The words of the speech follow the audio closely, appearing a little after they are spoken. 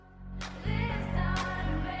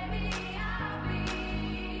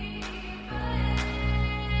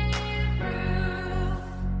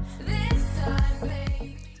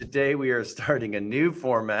today we are starting a new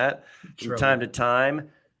format from time to time,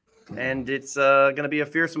 and it's going to be a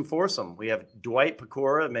fearsome foursome. We have Dwight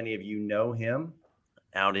Pecora. Many of you know him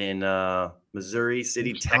out in Missouri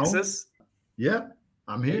City, Texas. Yeah,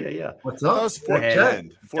 I'm here. Yeah. What's up? That was Fort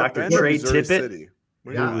Bend. Dr. Trey Missouri Tippett, City.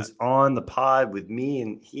 who was on the pod with me,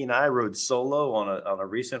 and he and I rode solo on a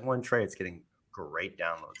recent one. Trey, it's getting great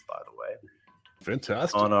downloads, by the way.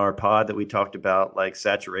 Fantastic. On our pod that we talked about, like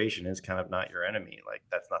saturation is kind of not your enemy. Like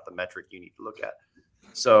that's not the metric you need to look at.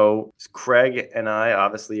 So Craig and I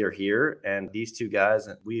obviously are here, and these two guys,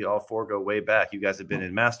 we all four go way back. You guys have been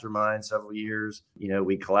in Mastermind several years. You know,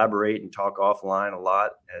 we collaborate and talk offline a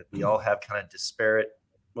lot. And we all have kind of disparate.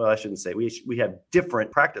 Well, I shouldn't say we have different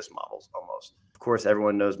practice models almost. Of course,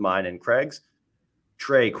 everyone knows mine and Craig's.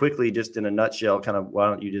 Trey, quickly, just in a nutshell, kind of why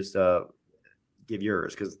don't you just give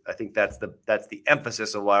yours, because I think that's the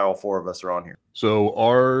emphasis of why all four of us are on here. So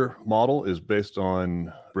our model is based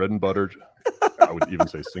on bread and butter. I would even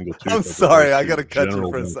say single tooth. I'm sorry, I got to cut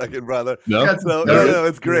you for a second, brother. No, no,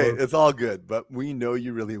 it's great. It's all good. But we know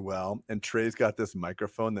you really well, and Trey's got this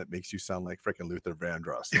microphone that makes you sound like freaking Luther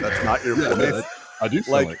Vandross. That's not your voice. I do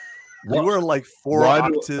sound like you were like four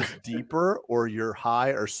octaves deeper, or you're high,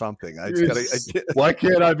 or something. Why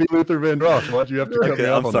can't I be Luther Vandross? Why do you have to cut me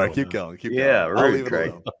off? I'm sorry. Keep going. Yeah, I'll leave it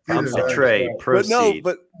Craig. alone. Trey, proceed.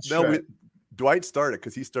 But Dwight started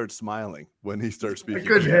because he started smiling when he started speaking.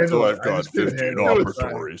 So I've got 15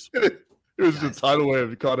 operatories. It was the tidal wave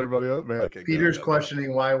that caught everybody up, man. Okay, Peter's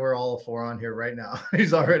questioning why we're all four on here right now.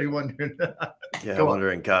 He's already wondering.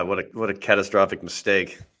 Wondering, God, what a catastrophic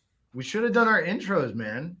mistake. We should have done our intros,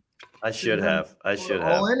 man. I should have. All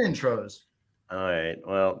in intros. All right.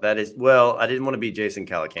 Well, I didn't want to be Jason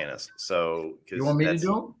Calacanis. So you want me to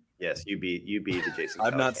do them? Yes, you be the Jason.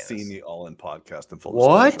 I've not seen the All In podcast in full.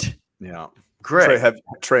 What? Disclosure. Yeah. Great.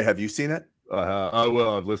 Trey, have you seen it?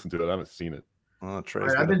 Well, I've listened to it. I haven't seen it.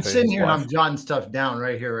 Trey's I've been sitting here and I'm jotting stuff down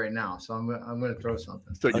right here, right now. So I'm going to throw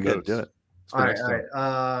something. Okay, do it. All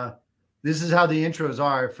right. This is how the intros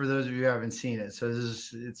are for those of you who haven't seen it. So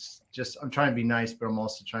it's just, I'm trying to be nice, but I'm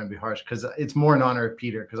also trying to be harsh because it's more in honor of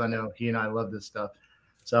Peter, because I know he and I love this stuff.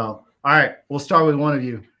 So, all right, we'll start with one of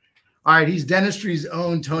you. All right, he's dentistry's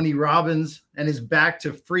own Tony Robbins and is back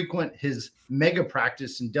to frequent his mega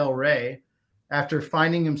practice in Delray after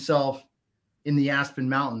finding himself in the Aspen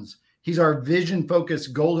Mountains. He's our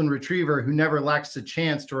vision-focused golden retriever who never lacks the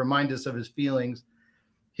chance to remind us of his feelings.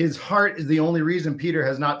 His heart is the only reason Peter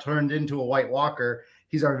has not turned into a White Walker.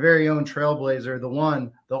 He's our very own trailblazer, the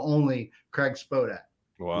one, the only Craig Spodak.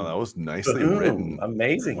 Wow, that was nicely written.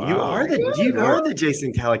 Amazing. Wow. You are the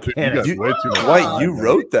Jason Calacanis. Dwight, you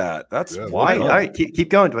wrote that. That's Dwight. All right, keep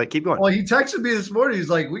going, Dwight. Keep going. Well, he texted me this morning. He's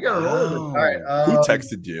like, "We got to roll with it." All right. Who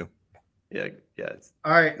texted you? Yeah.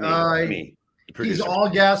 All right. Me. He's all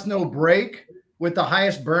gas, no brake, with the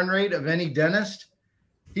highest burn rate of any dentist.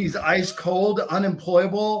 He's ice cold,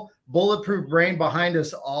 unemployable, bulletproof brain behind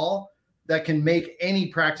us all that can make any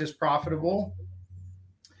practice profitable.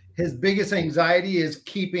 His biggest anxiety is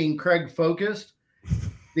keeping Craig focused.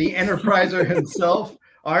 The enterpriser himself,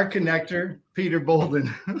 our connector, Peter Bolden.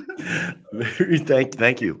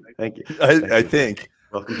 Thank you. I think.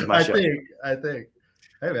 Welcome to my show. I think.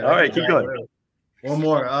 Hey, man, all right, keep going. One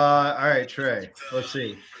more. All right, Trey. Let's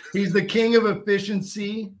see. He's the king of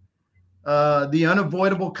efficiency, the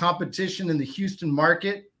unavoidable competition in the Houston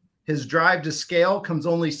market. His drive to scale comes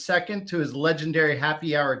only second to his legendary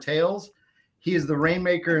happy hour tales. He is the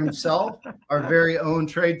rainmaker himself, our very own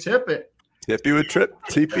Trey Tippett. Tippy with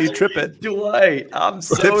TP Trippett. Dwight, I'm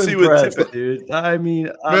so impressed, dude. I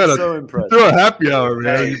mean, I'm so impressed. Do a happy hour,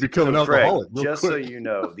 man. You become an alcoholic. Just so you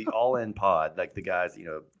know, the All In pod, like the guys,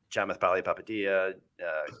 Chamath Pali Papadia,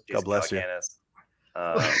 Jason Calacanis,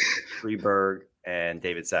 Freeberg, and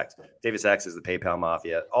David Sachs. David Sachs is the PayPal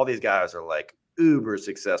Mafia. All these guys are like uber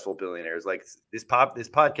successful billionaires. Like this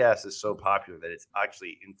podcast is so popular that it's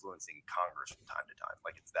actually influencing Congress from time to time.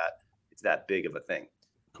 Like it's that big of a thing.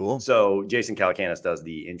 Cool. So Jason Calacanis does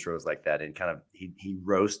the intros like that, and kind of he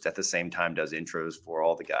roasts at the same time, does intros for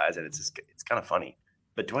all the guys, and it's kind of funny.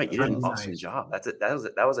 But Dwight, you did an awesome job.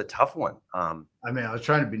 That was a tough one. I was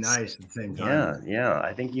trying to be nice at the same time. Yeah.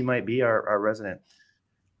 I think you might be our resident.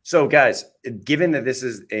 So, guys, given that this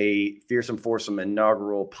is a Fearsome Foursome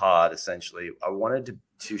inaugural pod, essentially, I wanted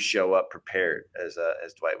to show up prepared, as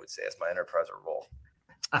Dwight would say, as my enterpriser role.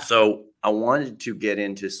 So, I wanted to get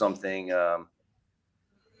into something a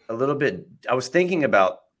little bit. I was thinking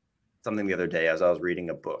about something the other day as I was reading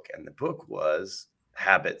a book, and the book was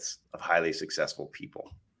Habits of Highly Successful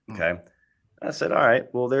People. Okay. I said, all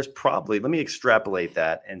right, well, let me extrapolate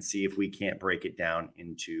that and see if we can't break it down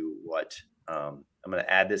into what I'm going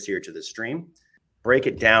to add this here to the stream, break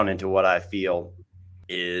it down into what I feel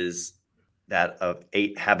is that of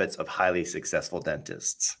 8 habits of highly successful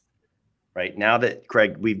dentists. Right now that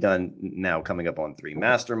Craig, we've done now coming up on 3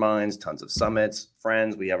 masterminds, tons of summits,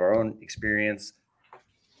 friends, we have our own experience.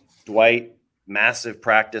 Dwight, massive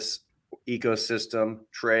practice ecosystem.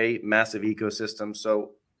 Trey, massive ecosystem.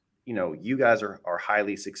 So, you guys are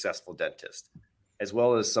highly successful dentists, as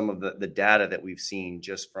well as some of the data that we've seen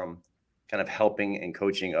just from kind of helping and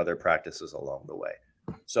coaching other practices along the way.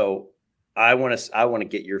 So I want to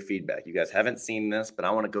get your feedback. You guys haven't seen this, but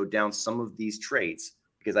I want to go down some of these traits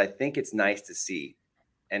because I think it's nice to see.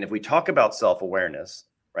 And if we talk about self-awareness,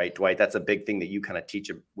 right, Dwight, that's a big thing that you kind of teach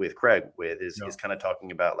with Craig is kind of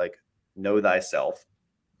talking about like know thyself.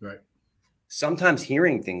 Right. Sometimes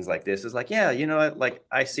hearing things like this is like, yeah, like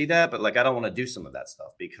I see that, but like I don't want to do some of that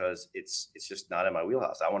stuff because it's just not in my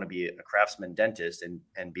wheelhouse. I want to be a craftsman dentist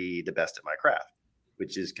and be the best at my craft,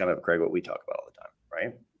 which is kind of, Craig, what we talk about all the time,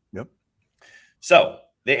 right? Yep. So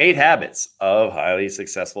the 8 habits of highly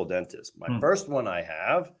successful dentists. My first one I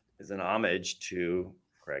have is an homage to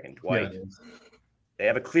Craig and Dwight. Yeah. They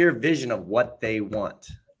have a clear vision of what they want.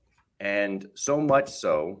 And so much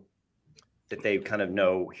so that they kind of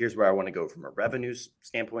know, here's where I want to go from a revenue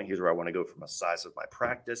standpoint. Here's where I want to go from a size of my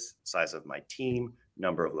practice, size of my team,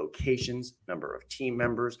 number of locations, number of team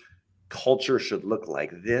members. Culture should look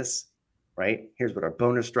like this, right? Here's what our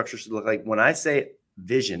bonus structure should look like. When I say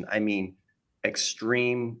vision, I mean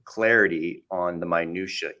extreme clarity on the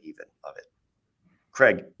minutia even of it.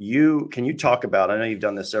 Craig, can you talk about, I know you've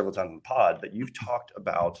done this several times in the pod, but you've talked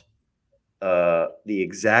about the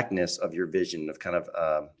exactness of your vision of kind of,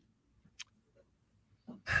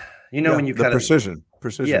 when you kind precision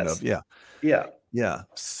yes. of, yeah.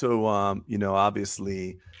 So,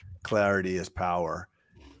 obviously clarity is power.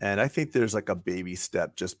 And I think there's like a baby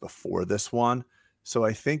step just before this one. So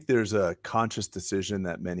I think there's a conscious decision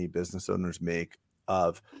that many business owners make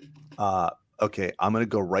of, okay, I'm going to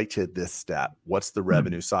go right to this stat. What's the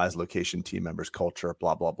revenue, size, location, team members, culture,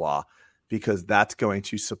 blah, blah, blah, because that's going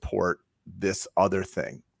to support this other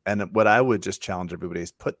thing. And what I would just challenge everybody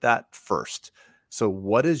is put that first. So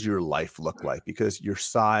what does your life look like? Because your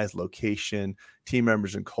size, location, team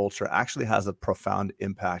members, and culture actually has a profound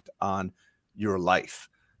impact on your life.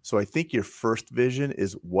 So I think your first vision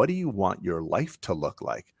is, what do you want your life to look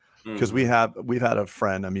like? Because we've had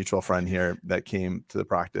a mutual friend here that came to the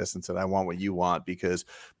practice and said, I want what you want because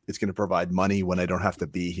it's going to provide money when I don't have to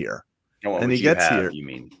be here. And he gets here. You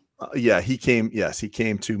mean? He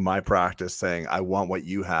came to my practice saying, I want what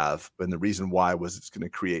you have. And the reason why was it's going to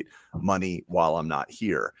create money while I'm not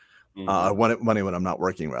here. I want money when I'm not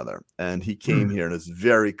working, rather. And he came here and it's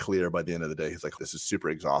very clear by the end of the day. He's like, this is super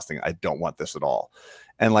exhausting. I don't want this at all.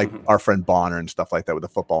 And like our friend Bonner and stuff like that with the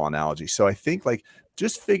football analogy. So I think like,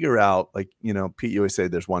 just figure out, like, Pete, you always say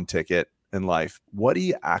there's one ticket in life. What do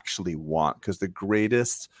you actually want? Because the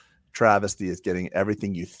greatest travesty is getting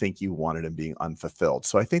everything you think you wanted and being unfulfilled.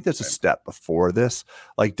 So I think there's a step before this.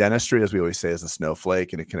 Like dentistry, as we always say, is a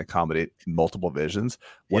snowflake and it can accommodate multiple visions.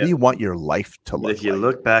 What do you want your life to look like? If you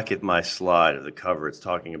look back at my slide of the cover, it's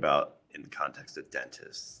talking about in the context of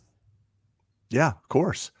dentists. Yeah, of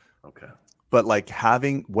course. Okay. But like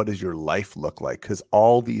having, what does your life look like? Because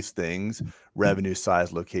all these things, revenue,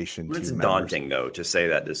 size, location, it's daunting though to say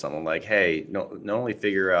that to someone like, hey, not only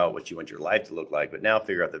figure out what you want your life to look like, but now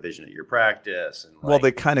figure out the vision of your practice. And well,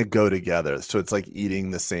 they kind of go together. So it's like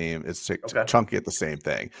eating the same, it's chunky at the same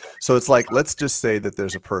thing. So it's like, let's just say that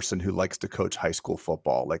there's a person who likes to coach high school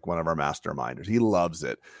football, like one of our masterminders. He loves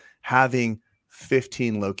it. Having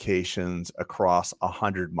 15 locations across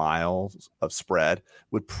 100 miles of spread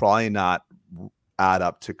would probably not add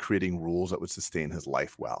up to creating rules that would sustain his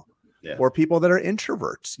life well. Yeah. Or people that are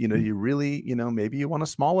introverts, you really, maybe you want a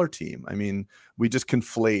smaller team. I mean, we just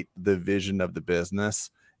conflate the vision of the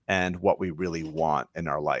business and what we really want in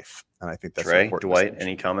our life. And I think that's Trey, Dwight,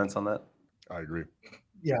 any comments on that? I agree.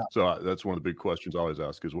 Yeah. So that's one of the big questions I always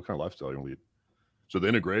ask is, what kind of lifestyle you want to lead? So the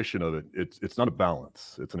integration of it, it's not a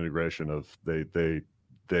balance. It's an integration of they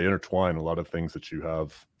intertwine. A lot of things that you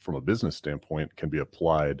have from a business standpoint can be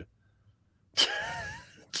applied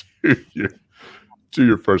to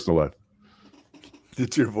your personal life.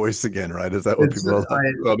 It's your voice again, right? Is that what people are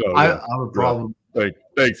like? I have a problem.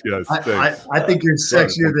 Thanks, guys. I think you're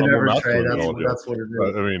sexier than ever, Trey. That's what it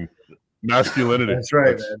is. I mean, masculinity. That's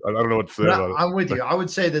right, man. I don't know what to say about it. I'm with you. I would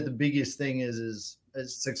say that the biggest thing is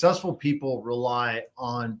successful people rely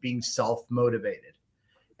on being self-motivated.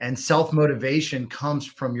 And self-motivation comes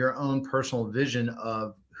from your own personal vision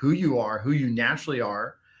of who you are, who you naturally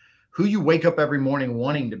are, who you wake up every morning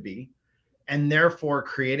wanting to be, and therefore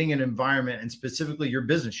creating an environment, and specifically your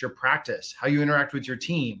business, your practice, how you interact with your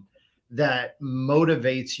team, that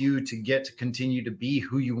motivates you to get to continue to be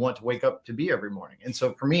who you want to wake up to be every morning. And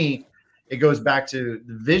so for me, it goes back to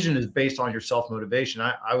the vision is based on your self-motivation.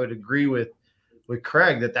 I would agree with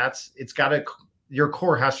Craig that your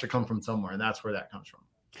core has to come from somewhere, and that's where that comes from.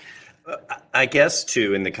 I guess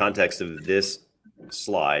too, in the context of this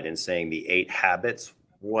slide and saying the 8 habits,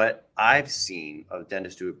 what I've seen of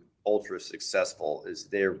dentists who are ultra successful is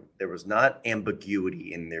there was not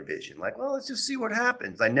ambiguity in their vision. Like, well, let's just see what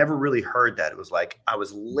happens. I never really heard that. It was like I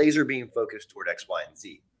was laser beam focused toward X, Y, and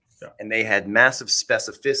Z. Yeah. And they had massive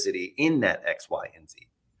specificity in that X, Y, and Z.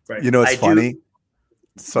 Right. You know, it's funny.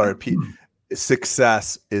 Sorry, Pete.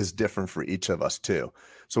 Success is different for each of us too.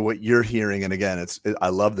 So what you're hearing, and again, I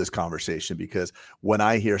love this conversation because when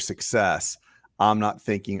I hear success, I'm not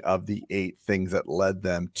thinking of the 8 things that led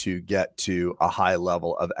them to get to a high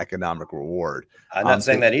level of economic reward. I'm not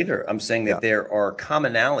saying that either. I'm saying that there are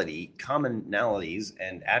commonalities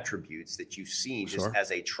and attributes that you see just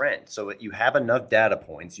as a trend. So that you have enough data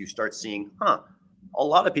points, you start seeing, a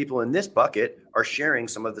lot of people in this bucket are sharing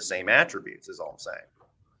some of the same attributes, is all I'm saying.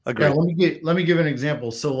 Agreed. Yeah, let me give an example.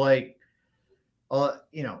 So like,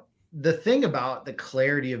 the thing about the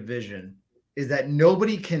clarity of vision is that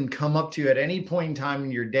nobody can come up to you at any point in time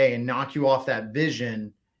in your day and knock you off that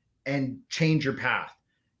vision and change your path.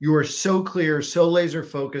 You are so clear, so laser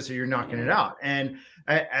focused that you're knocking it out. And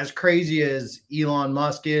as crazy as Elon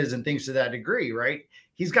Musk is and thinks to that degree, right?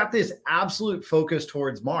 He's got this absolute focus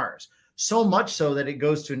towards Mars. So much so that it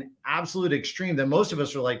goes to an absolute extreme that most of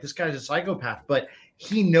us are like, this guy's a psychopath, but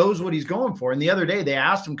he knows what he's going for. And the other day they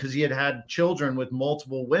asked him, because he had children with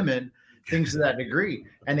multiple women, things to that degree.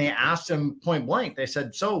 And they asked him point blank, they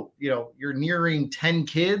said, so, you're nearing 10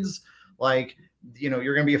 kids, like,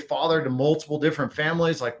 you're going to be a father to multiple different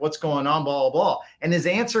families. Like, what's going on, blah, blah, blah. And his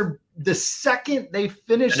answer, the second they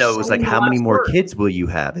finished. No, it was like, how many more kids will you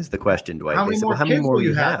have is the question, Dwight. How many more kids will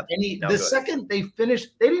you have? And the second they finished,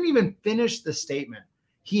 they didn't even finish the statement.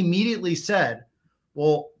 He immediately said,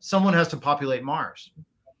 well, someone has to populate Mars.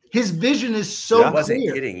 His vision is so I wasn't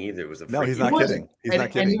kidding either. It was he's not kidding. He's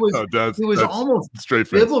not kidding. And he was almost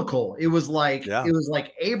straight biblical. It was like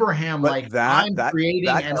Abraham, but like I'm creating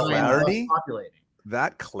and I am populating.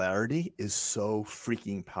 That clarity is so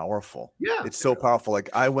freaking powerful. Yeah. It's so powerful. Like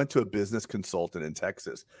I went to a business consultant in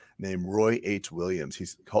Texas named Roy H. Williams.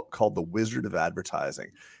 He's called the Wizard of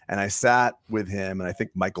Advertising. And I sat with him, and I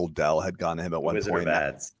think Michael Dell had gone to him at one point. Wizard of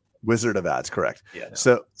Ads. Wizard of Ads, correct. Yeah. No.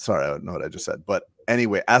 So sorry, I don't know what I just said. But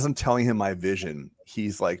anyway, as I'm telling him my vision,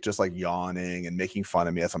 he's like just like yawning and making fun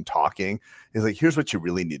of me as I'm talking. He's like, here's what you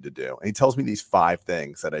really need to do. And he tells me these 5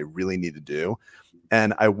 things that I really need to do.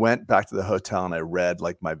 And I went back to the hotel and I read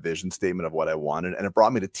like my vision statement of what I wanted, and it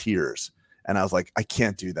brought me to tears. And I was like, I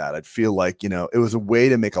can't do that. I'd feel like, it was a way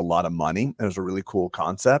to make a lot of money. And it was a really cool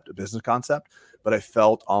concept, a business concept, but I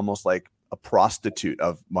felt almost like a prostitute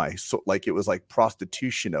of it was like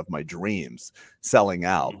prostitution of my dreams selling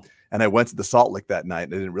out. And I went to the Salt Lick that night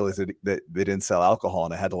and I didn't realize that they didn't sell alcohol.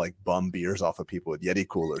 And I had to like bum beers off of people with Yeti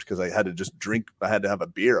coolers because I had to just drink. I had to have a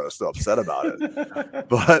beer. I was so upset about it.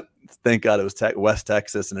 But thank God it was West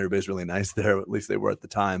Texas and everybody's really nice there. At least they were at the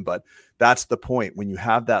time. But that's the point. When you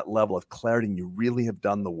have that level of clarity and you really have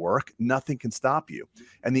done the work, nothing can stop you.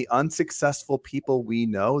 And the unsuccessful people we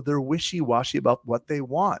know, they're wishy-washy about what they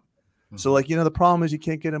want. So like, the problem is you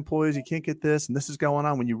can't get employees, you can't get this, and this is going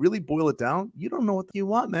on. When you really boil it down, you don't know what you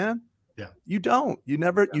want, man. Yeah. You don't.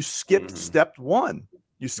 You skipped step 1.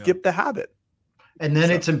 You skipped the habit. And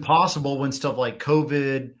then it's impossible when stuff like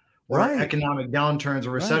COVID or economic downturns or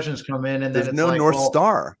recessions come in. And then there's no North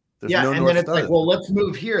Star. And then it's like, well, let's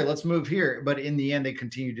move here. But in the end, they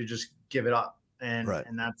continue to just give it up. And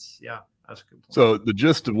that's a good point. So the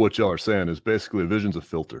gist of what y'all are saying is basically a vision's a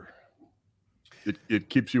filter. It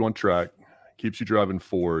keeps you on track, keeps you driving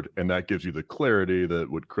forward, and that gives you the clarity that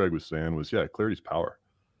what Craig was saying was, clarity's power.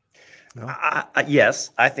 No. Yes,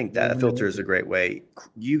 I think that a filter is a great way.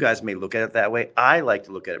 You guys may look at it that way. I like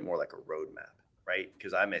to look at it more like a roadmap, right?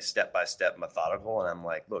 Because I'm a step-by-step methodical, and I'm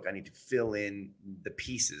like, look, I need to fill in the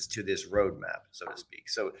pieces to this roadmap, so to speak.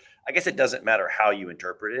 So I guess it doesn't matter how you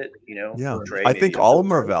interpret it, Yeah, portray, I think all of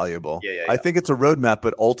them are valuable. Yeah. I think it's a roadmap,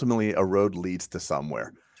 but ultimately a road leads to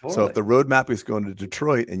somewhere. Totally. So if the roadmap is going to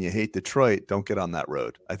Detroit and you hate Detroit, don't get on that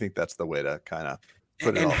road. I think that's the way to kind of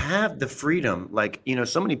put it and all. Have the freedom. Like,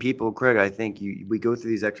 so many people, Craig, I think we go through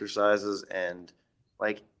these exercises and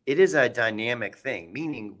like it is a dynamic thing,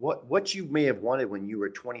 meaning what you may have wanted when you were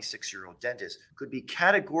a 26-year-old dentist could be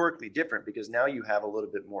categorically different because now you have a little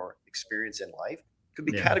bit more experience in life. Could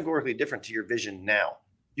be categorically different to your vision now.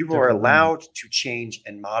 People are different allowed to change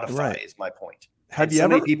and modify. Right. Is my point. Have And you so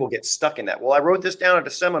ever many people get stuck in that. Well, I wrote this down at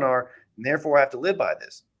a seminar, and therefore I have to live by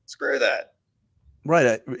this. Screw that.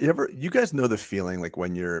 Right. You guys know the feeling like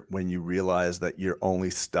when you realize that you're only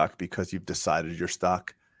stuck because you've decided you're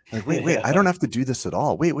stuck. Like, wait, I don't have to do this at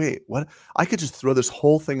all. Wait, what? I could just throw this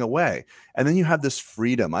whole thing away. And then you have this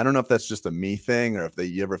freedom. I don't know if that's just a me thing or if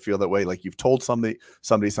you ever feel that way. Like you've told somebody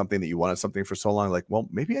something that you wanted something for so long. Like, well,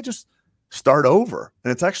 maybe I just start over.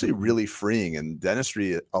 And it's actually really freeing. And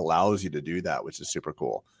dentistry allows you to do that, which is super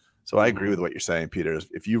cool. So I agree with what you're saying, Peter.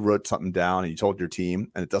 If you wrote something down and you told your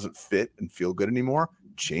team and it doesn't fit and feel good anymore,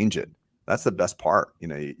 change it. That's the best part.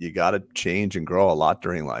 You got to change and grow a lot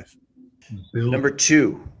during life. Number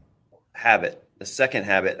 2 habit. The second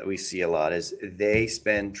habit that we see a lot is they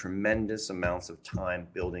spend tremendous amounts of time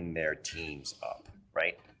building their teams up,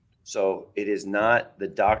 right? So it is not the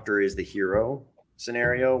doctor is the hero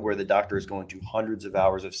scenario where the doctor is going to hundreds of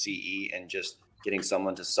hours of CE and just getting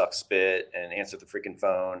someone to suck spit and answer the freaking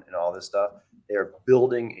phone and all this stuff. They're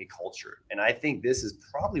building a culture. And I think this is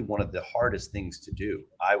probably one of the hardest things to do,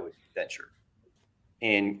 I would venture,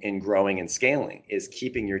 in growing and scaling, is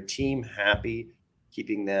keeping your team happy,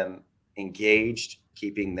 keeping them engaged,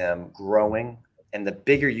 keeping them growing. And the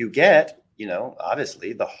bigger you get,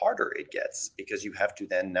 obviously the harder it gets, because you have to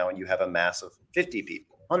then, now you have a mass of 50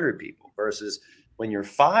 people, 100 people, versus when you're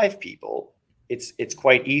 5 people, it's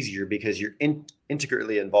quite easier because you're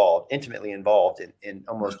intimately involved in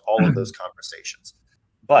almost all of those conversations.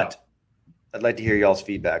 But I'd like to hear y'all's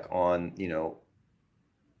feedback on,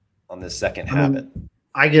 on this second habit.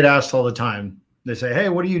 I get asked all the time. They say, "Hey,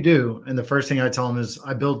 what do you do?" And the first thing I tell them is,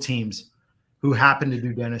 "I build teams who happen to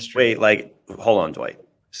do dentistry." Wait, hold on, Dwight.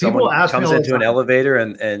 Someone ask me comes all the into an time. elevator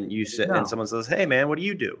and you say, No. and someone says, "Hey, man, what do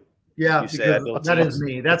you do?" Yeah, You say, "I because build that teams." is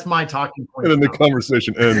me. That's my talking point. And then the now.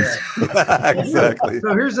 conversation ends. Exactly.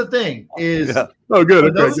 So here's the thing: is Yeah. Oh, good. For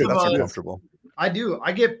Okay, those good. of That's us- uncomfortable. I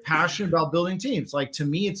get passionate about building teams. Like, to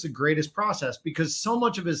me, it's the greatest process, because so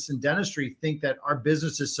much of us in dentistry think that our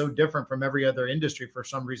business is so different from every other industry for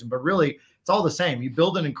some reason, but really it's all the same. You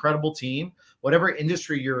build an incredible team. Whatever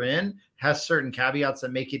industry you're in has certain caveats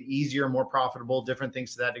that make it easier, more profitable, different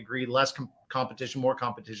things to that degree, less competition, more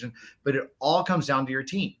competition, but it all comes down to your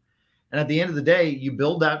team. And at the end of the day, you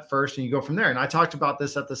build that first and you go from there. And I talked about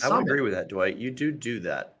this at the I would summit. agree with that, Dwight. You do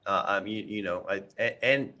that.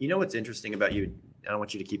 And you know what's interesting about you? I don't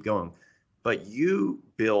want you to keep going, but you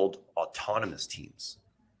build autonomous teams,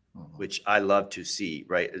 which I love to see.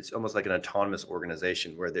 Right? It's almost like an autonomous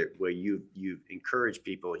organization where you encourage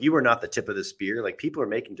people. You are not the tip of the spear. Like, people are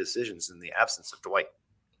making decisions in the absence of Dwight.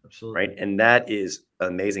 Absolutely. Right. And that is an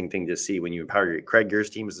amazing thing to see when you empower your Craig. Your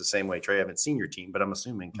team is the same way. Trey, I haven't seen your team, but I'm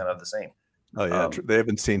assuming kind of the same. Oh yeah, they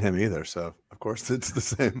haven't seen him either, so of course it's the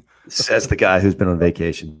same. Says the guy who's been on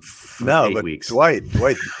vacation for 8 weeks. Dwight.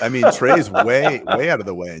 I mean, Trey's way out of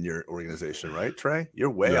the way in your organization, right? Trey, you're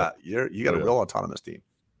way out. You got a real autonomous team.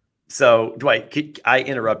 So, Dwight, I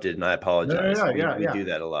interrupted and I apologize. Yeah, we do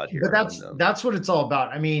that a lot here. But that's what it's all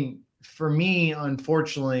about. I mean, for me,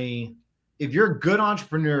 unfortunately, if you're a good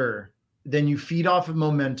entrepreneur, then you feed off of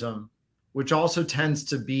momentum, which also tends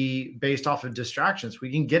to be based off of distractions.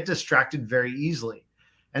 We can get distracted very easily.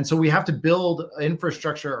 And so we have to build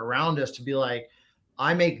infrastructure around us to be like,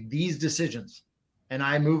 I make these decisions and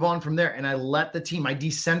I move on from there. And I let the team, I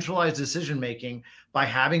decentralize decision-making by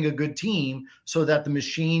having a good team so that the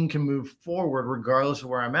machine can move forward regardless of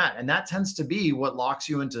where I'm at. And that tends to be what locks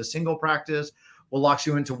you into a single practice, what locks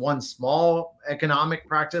you into one small economic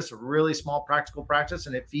practice, a really small practical practice,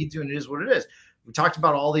 and it feeds you, and it is what it is. We talked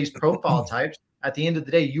about all these profile types. At the end of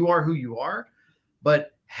the day, you are who you are,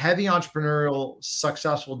 but heavy entrepreneurial,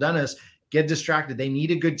 successful dentists get distracted. They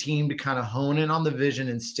need a good team to kind of hone in on the vision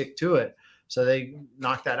and stick to it. So they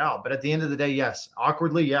knock that out. But at the end of the day, yes,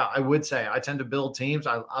 awkwardly, yeah, I would say I tend to build teams.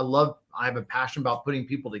 I have a passion about putting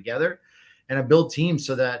people together, and I build teams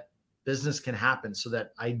so that business can happen, so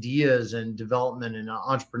that ideas and development and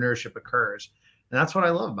entrepreneurship occurs. And that's what I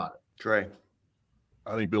love about it. Trey.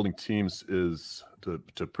 I think building teams is to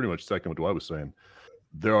pretty much second what Dwight was saying.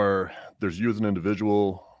 There's you as an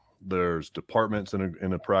individual. There's departments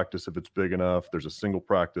in a practice if it's big enough. There's a single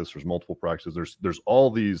practice. There's multiple practices. There's all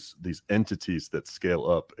these entities that scale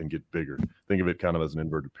up and get bigger. Think of it kind of as an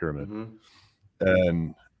inverted pyramid. Mm-hmm.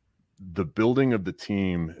 And the building of the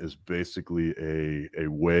team is basically a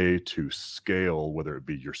way to scale, whether it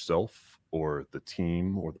be yourself or the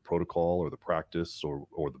team or the protocol or the practice or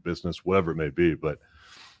the business, whatever it may be. But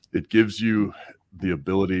it gives you the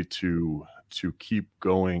ability to keep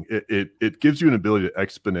going. It gives you an ability to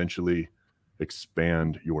exponentially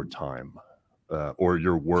expand your time or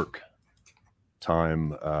your work time,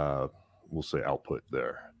 we'll say output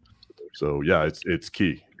there. So yeah, it's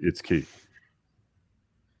key. It's key.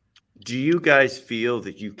 Do you guys feel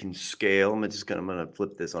that you can scale? I'm gonna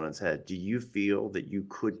flip this on its head. Do you feel that you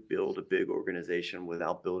could build a big organization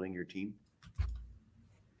without building your team?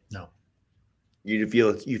 No. You feel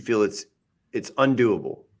it's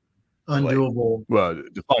undoable. Undoable. Well,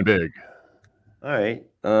 define big. All right.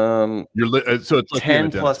 So it's like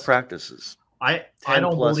 10 plus practices. I 10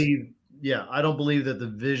 don't plus. believe. Yeah, I don't believe that the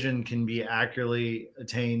vision can be accurately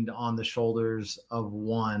attained on the shoulders of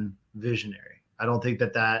one visionary. I don't think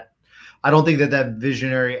that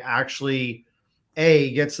visionary actually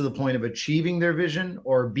A, gets to the point of achieving their vision,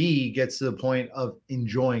 or B, gets to the point of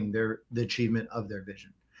enjoying the achievement of their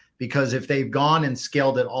vision. Because if they've gone and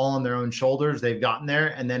scaled it all on their own shoulders, they've gotten there,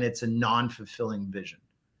 and then it's a non-fulfilling vision.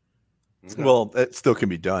 Okay. Well, it still can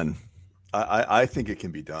be done. I think it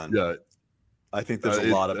can be done. Yeah. I think there's a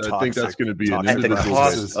lot of toxic. I think that's going to be an at the individual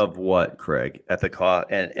cost basis. of what, Craig? At the cost,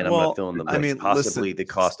 and I'm Well, not filling the I blanks. mean, Possibly listen. the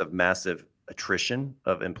cost of massive attrition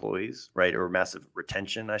of employees, right? Or massive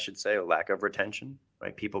retention, I should say, or lack of retention,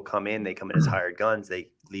 right? People come in as hired guns, they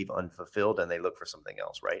leave unfulfilled, and they look for something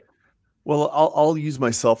else, right? Well, I'll use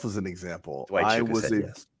myself as an example. Dwight I Chuka was said a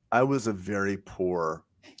yes. I was a very poor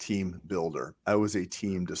team builder. I was a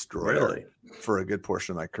team destroyer Really? for a good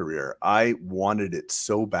portion of my career. I wanted it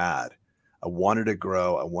so bad. I wanted to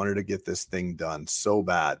grow. I wanted to get this thing done so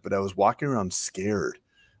bad, but I was walking around scared.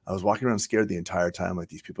 I was walking around scared the entire time. Like,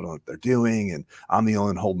 these people don't know what they're doing, and I'm the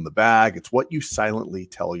only one holding the bag. It's what you silently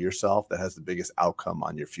tell yourself that has the biggest outcome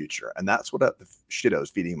on your future. And that's what the shit I was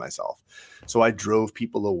feeding myself. So I drove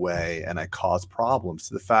people away, and I caused problems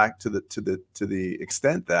to the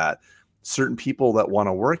extent that certain people that want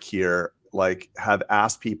to work here, like, have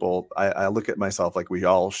asked people. I look at myself like we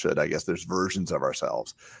all should. I guess there's versions of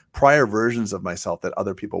ourselves, prior versions of myself that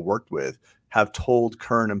other people worked with have told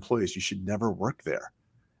current employees, you should never work there.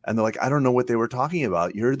 And they're like, I don't know what they were talking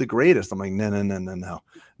about. You're the greatest. I'm like, no,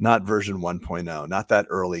 not version 1.0, not that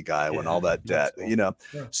early guy when all that debt, cool. Yeah.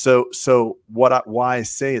 So why I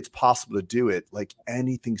say it's possible to do it, like,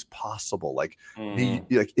 anything's possible. Like,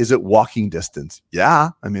 is it walking distance? Yeah.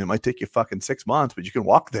 I mean, it might take you fucking 6 months, but you can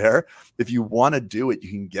walk there. If you want to do it, you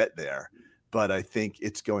can get there. But I think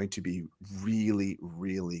it's going to be really,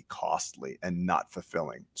 really costly and not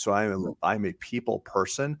fulfilling. So I'm a people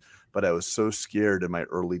person, but I was so scared in my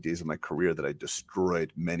early days of my career that I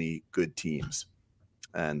destroyed many good teams.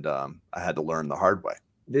 And I had to learn the hard way.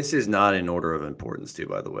 This is not in order of importance, too,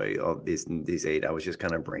 by the way. Of these 8, I was just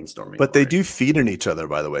kind of brainstorming. But they do feed on each other,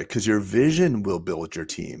 by the way, because your vision will build your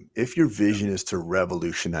team. If your vision is to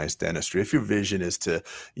revolutionize dentistry, if your vision is to,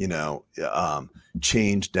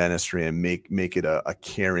 change dentistry and make it a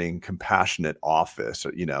caring, compassionate office,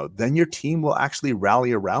 then your team will actually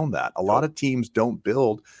rally around that. A lot of teams don't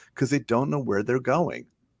build because they don't know where they're going.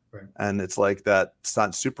 Right. And it's like that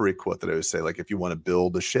Saint Exupéry quote that I always say, like, if you want to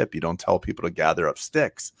build a ship, you don't tell people to gather up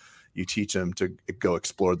sticks. You teach them to go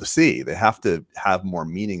explore the sea. They have to have more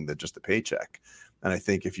meaning than just a paycheck. And I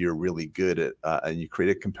think if you're really good at and you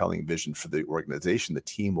create a compelling vision for the organization, the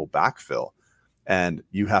team will backfill, and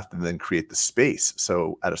you have to then create the space.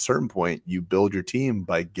 So at a certain point, you build your team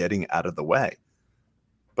by getting out of the way.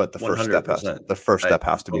 But the first step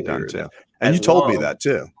has to be done too. And you told me that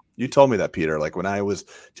too. You told me that, Peter. Like, when I was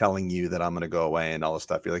telling you that I'm going to go away and all this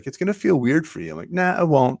stuff, you're like, it's going to feel weird for you. I'm like, nah, it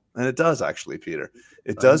won't. And it does, actually, Peter.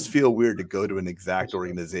 It does feel weird to go to an exact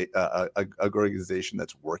organization, organization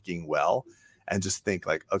that's working well, and just think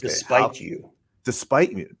like, okay,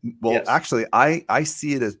 despite me. Well, yes. Actually, I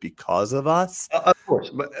see it as because of us. Of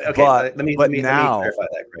course. But okay, let me clarify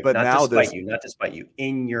that, Greg. But not despite you,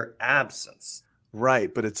 in your absence.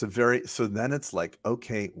 Right. But so then it's like,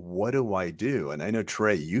 okay, what do I do? And I know,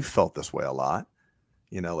 Trey, you felt this way a lot,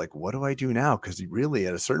 like, what do I do now? Because really,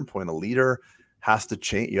 at a certain point, a leader has to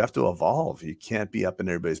change. You have to evolve. You can't be up in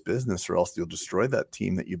everybody's business, or else you'll destroy that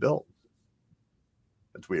team that you built.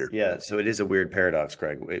 It's weird. Yeah. So it is a weird paradox,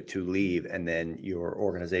 Craig, to leave and then your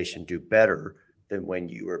organization do better than when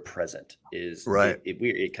you were present. Is right.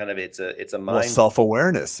 It's a mind.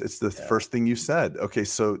 Self-awareness. It's the first thing you said. Okay.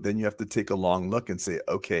 So then you have to take a long look and say,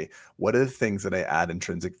 okay, what are the things that I add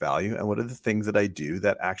intrinsic value, and what are the things that I do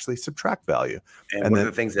that actually subtract value? And what are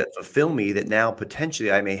the things that fulfill me that now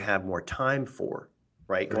potentially I may have more time for,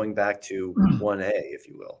 right? Going back to 1A, if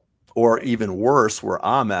you will. Or even worse, where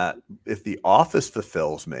I'm at, if the office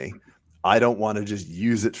fulfills me, I don't want to just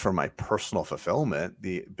use it for my personal fulfillment.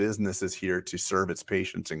 The business is here to serve its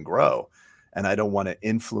patients and grow. And I don't want to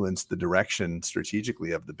influence the direction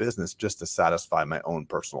strategically of the business just to satisfy my own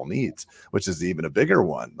personal needs, which is even a bigger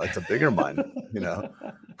one. That's a bigger mind,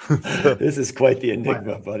 This is quite the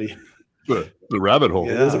enigma, buddy. The rabbit hole.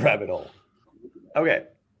 It is a rabbit hole. Okay.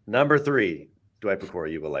 Number 3, Dwight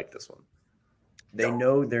Pecora, you will like this one. They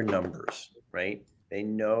know their numbers, right? They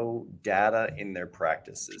know data in their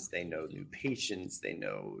practices. They know new patients. They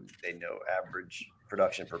know average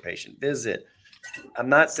production per patient visit. I'm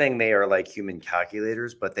not saying they are like human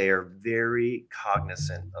calculators, but they are very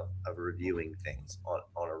cognizant of reviewing things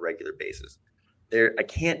on a regular basis. I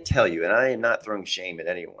can't tell you, and I am not throwing shame at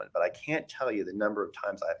anyone, but I can't tell you the number of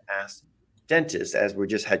times I've asked dentists, as we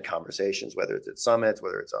just had conversations, whether it's at summits,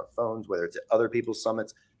 whether it's on phones, whether it's at other people's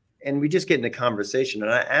summits, and we just get into conversation,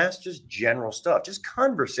 and I ask just general stuff, just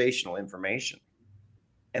conversational information.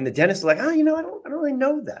 And the dentist is like, I don't really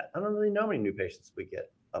know that. I don't really know how many new patients we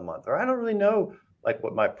get a month, or I don't really know like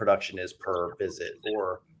what my production is per visit,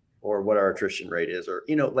 or what our attrition rate is, or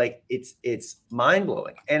it's mind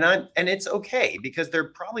blowing, and it's okay because they're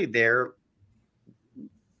probably there.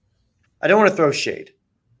 I don't want to throw shade,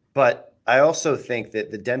 but I also think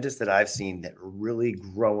that the dentists that I've seen that are really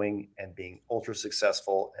growing and being ultra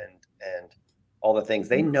successful and all the things,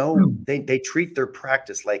 they know they treat their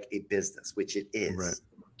practice like a business, which it is. Right.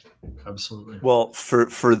 Absolutely. Well,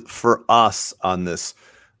 for us on this,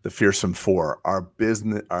 the Fearsome Four,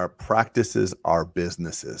 our practices are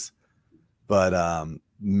businesses, but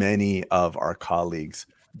many of our colleagues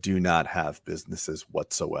do not have businesses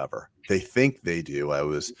whatsoever. They think they do.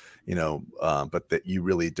 But that you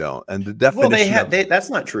really don't. And the definition that's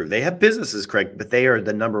not true. They have businesses, Craig, but they are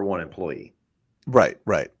the number one employee. Right.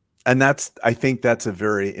 And I think that's a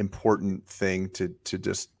very important thing to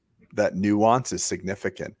just, that nuance is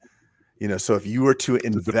significant. So if you were to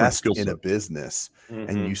invest in a business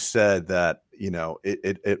and you said that,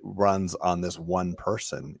 it runs on this one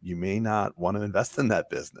person, you may not want to invest in that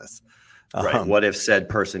business. Right. What if said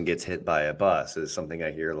person gets hit by a bus is something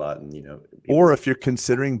I hear a lot. And, or if you're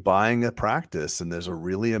considering buying a practice and there's a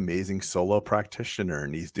really amazing solo practitioner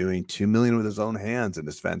and he's doing 2 million with his own hands and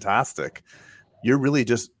it's fantastic, you're really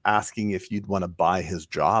just asking if you'd want to buy his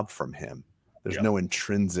job from him. There's no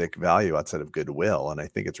intrinsic value outside of goodwill. And I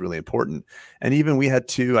think it's really important. And even we had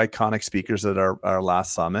 2 iconic speakers at our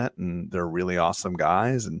last summit, and they're really awesome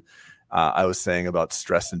guys. And I was saying about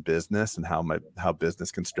stress in business and how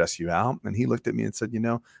business can stress you out. And he looked at me and said,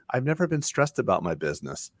 I've never been stressed about my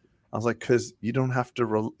business. I was like, because you don't have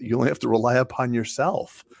to, you only have to rely upon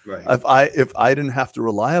yourself. Right. If I didn't have to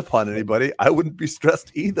rely upon anybody, I wouldn't be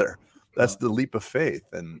stressed either. That's the leap of faith.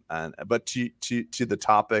 But to the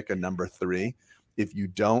topic of number 3, if you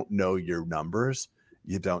don't know your numbers,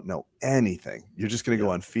 you don't know anything. You're just going to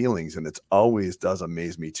go on feelings. And it always does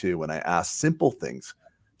amaze me too when I ask simple things,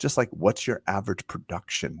 just like, what's your average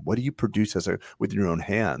production? What do you produce with your own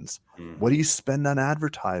hands? What do you spend on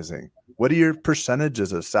advertising? What are your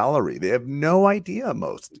percentages of salary? They have no idea,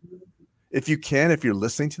 most. If you're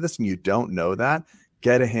listening to this and you don't know that,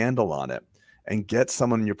 get a handle on it. And get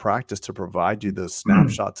someone in your practice to provide you those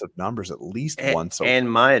snapshots of numbers at least once a week. And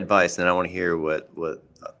my advice, and I want to hear what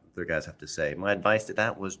other guys have to say. My advice to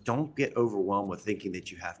that was, don't get overwhelmed with thinking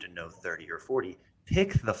that you have to know 30 or 40.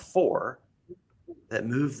 Pick the 4 that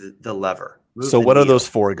move the lever. So what are those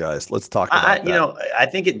 4 guys? Let's talk about that. I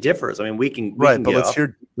think it differs. I mean, we can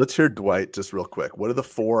let's hear Dwight just real quick. What are the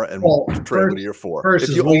 4 and Trey, what are your 4? If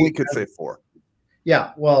you only could say 4.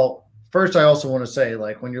 Yeah, well, first, I also want to say,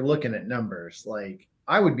 like, when you're looking at numbers, like,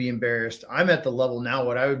 I would be embarrassed. I'm at the level now,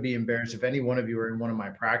 what I would be embarrassed if any one of you are in one of my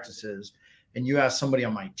practices and you ask somebody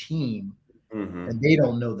on my team and they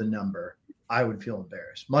don't know the number, I would feel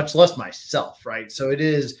embarrassed, much less myself, right? So it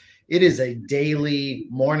is a daily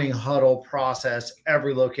morning huddle process,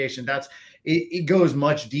 every location. It goes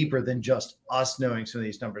much deeper than just us knowing some of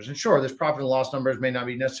these numbers. And sure, there's profit and loss numbers may not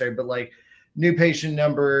be necessary, but like new patient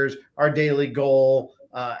numbers, our daily goal,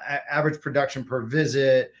 average production per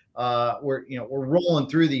visit. We're rolling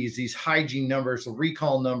through these hygiene numbers, the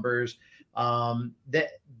recall numbers.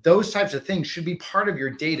 Those types of things should be part of your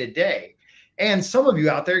day to day. And some of you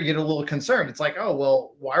out there get a little concerned. It's like, oh,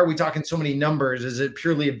 well, why are we talking so many numbers? Is it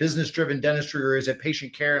purely a business-driven dentistry, or is it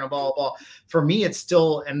patient care and blah, blah, blah? For me, it's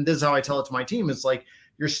still, and this is how I tell it to my team, it's like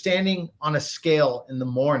you're standing on a scale in the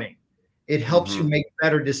morning. It helps you make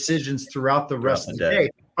better decisions throughout the rest of the day.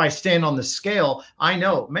 If I stand on the scale, I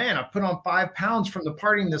know, man, I put on 5 pounds from the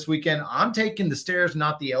partying this weekend. I'm taking the stairs,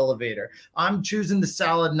 not the elevator. I'm choosing the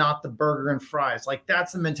salad, not the burger and fries. Like,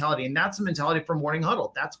 that's the mentality. And that's the mentality for Morning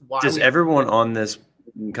Huddle. That's why. Does everyone on this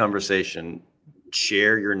conversation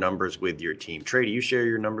share your numbers with your team? Trey, do you share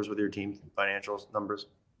your numbers with your team? Financials numbers?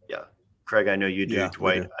 Yeah. Craig, I know you do. Yeah, we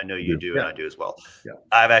Dwight, do. I know you do, and Yeah. I do as well. Yeah.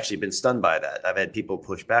 I've actually been stunned by that. I've had people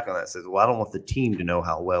push back on that. Says, "Well, I don't want the team to know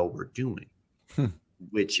how well we're doing,"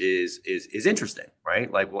 which is interesting, right?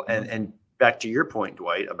 Like, well, and back to your point,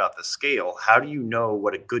 Dwight, about the scale. How do you know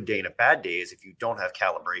what a good day and a bad day is if you don't have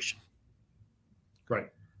calibration? Right.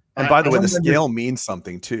 And by the way, I the don't scale means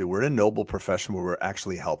something too. We're in a noble profession where we're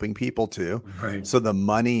actually helping people too. Right. So the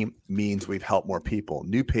money means we've helped more people.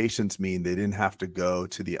 New patients mean they didn't have to go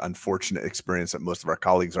to the unfortunate experience that most of our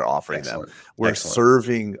colleagues are offering them. We're Excellent.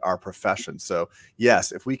 serving our profession. So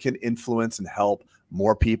yes, if we can influence and help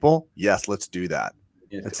more people, yes, let's do that.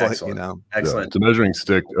 It's like, you know, excellent. It's a measuring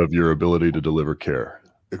stick of your ability to deliver care.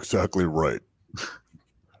 exactly right.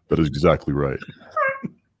 That is exactly right.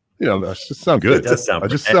 That just sound good. It does sound. I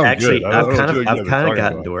just sound actually, good. I've kind of talking gotten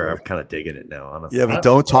about to where it. I'm kind of digging it now. Honestly, Yeah, but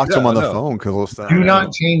don't talk to him on the I know. phone because he'll sound. Do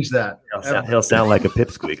not change that. he'll sound like a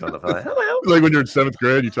pipsqueak on the phone. Hello. Like when you're in 7th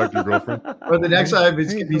grade, you talk to your girlfriend. Or the next time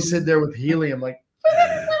it's gonna be sitting there with helium, like.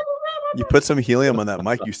 You put some helium on that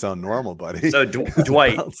mic, you sound normal, buddy. So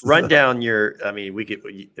Dwight, run down your. I mean, we could.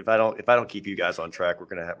 If I don't keep you guys on track, we're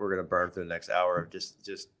gonna burn through the next hour of just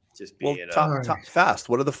Well, being. top fast.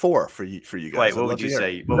 What are the 4 for you guys? Dwight, I'd what love would to you hear.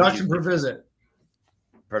 say? Production per visit.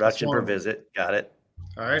 Production per That's one. visit. Got it.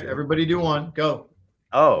 All right, everybody do one. Go.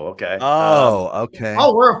 Oh, okay. Oh, okay.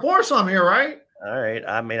 Oh, we're a foursome here, right? All right.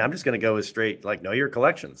 I mean, I'm just gonna go with straight like know your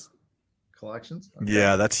collections. Collections. Okay.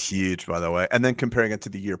 Yeah, that's huge, by the way. And then comparing it to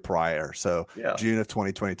the year prior. So Yeah. June of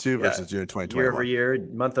 2022 versus June of 2021. Year over year,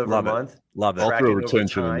 month over Love it. month. Love it. I'll Tracking throw over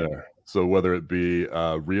retention in time. there. So whether it be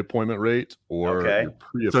reappointment rate or Okay.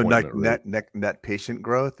 your So pre-appointment rate. net patient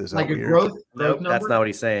growth is Like that a weird? growth Nope, that's number? not what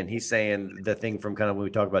he's saying. He's saying the thing from kind of when we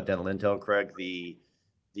talk about dental intel, Craig,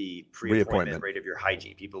 the pre-appointment Reappointment. rate of your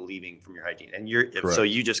hygiene, people leaving from your hygiene. And so Correct.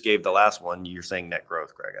 you just gave the last one, you're saying net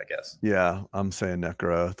growth, Craig, I guess. Yeah, I'm saying net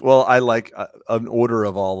growth. Well, I like an order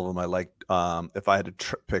of all of them. I like if I had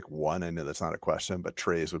to pick one, I know that's not a question, but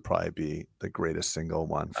trays would probably be the greatest single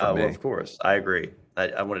one for me. Well, of course. I agree.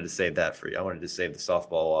 I wanted to save that for you. I wanted to save the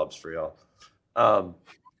softball lobs for y'all.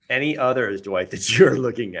 Any others, Dwight, that you're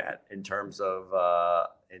looking at in terms of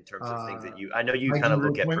things that I know you kind of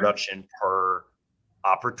look at reappointment? production per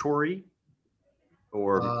operatory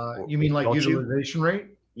or You mean like don't you? utilization rate?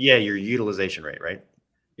 Yeah, your utilization rate, right?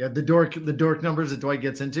 Yeah, the dork numbers that Dwight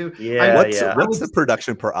gets into. Yeah, What's the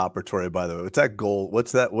production per operatory, by the way? What's that goal?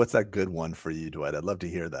 What's that good one for you, Dwight? I'd love to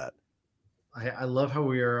hear that. I love how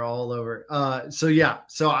we are all over.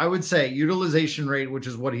 So I would say utilization rate, which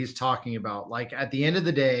is what he's talking about. Like at the end of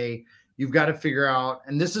the day, you've got to figure out,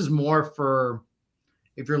 and this is more for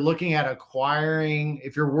if you're looking at acquiring,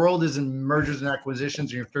 if your world is in mergers and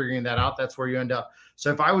acquisitions and you're figuring that out, that's where you end up.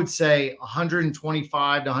 So if I would say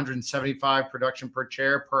 125 to 175 production per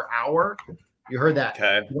chair per hour, you heard that.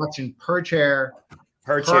 Okay. Production per chair.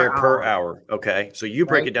 Per chair per hour. Okay. So you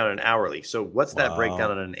break Right. it down in hourly. So what's that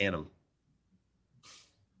breakdown in an annum?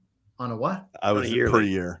 On a what? I was yearly. per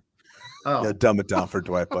year. Oh, Yeah, dumb it down for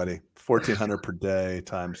Dwight, buddy. 1,400 per day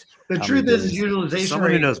times. the how truth many is days? utilization Someone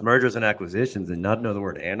rate. who knows mergers and acquisitions and not know the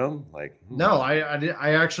word annum, like No, I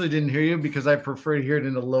actually didn't hear you because I prefer to hear it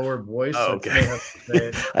in a lower voice. Oh, so okay. I have to say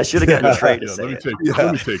it. I should have gotten Trey to Yeah, say let me it. take Yeah.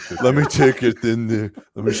 this. Let me take it in there.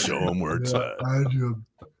 Let me show him where it's Yeah,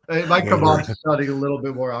 at. It might come off sounding a little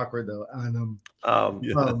bit more awkward though. And,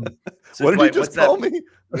 Yeah. So What did you Dwight, just call me?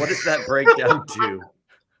 What does that break down to?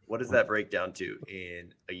 What does that break down to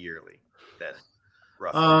in a yearly then?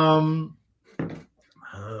 Roughly.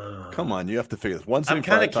 Come on, you have to figure this. I'm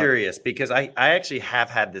kind of curious because I actually have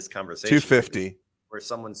had this conversation. 250. Where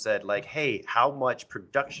someone said like, "Hey, how much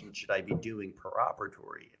production should I be doing per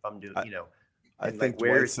operatory if I'm doing, I and, think like,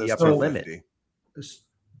 where's Dwight the says upper 250. limit?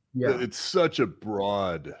 yeah. It's such a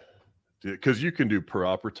broad, because you can do per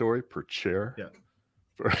operatory, per chair. Yeah.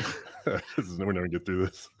 We're never going to get through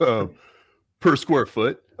this. Per square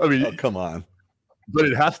foot. I mean, Oh, come on. but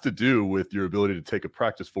it has to do with your ability to take a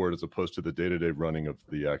practice for it as opposed to the day-to-day running of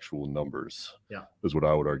the actual numbers. Yeah. Is what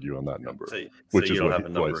I would argue on that number. So Which you is don't what have a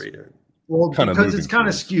he number was- either. Well, kinda because it's moving kind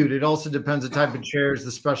of towards. skewed. It also depends the type of chairs,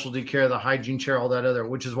 the specialty care, the hygiene chair, all that other,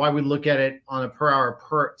 which is why we look at it on a per hour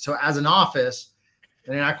per. So as an office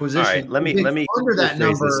and an All acquisition, right, let me under that rephrase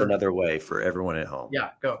number. this another way for everyone at home.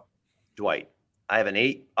 Yeah, go. Dwight, I have an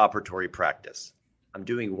 8 operatory practice. I'm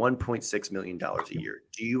doing $1.6 million a year.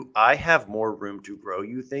 I have more room to grow,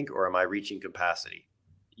 you think, or am I reaching capacity?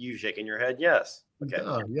 You shaking your head? Yes. Okay.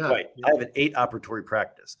 Yeah. Dwight, I have an 8 operatory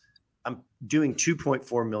practice. I'm doing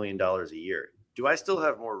 $2.4 million a year. Do I still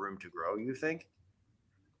have more room to grow, you think?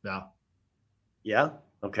 No. Yeah.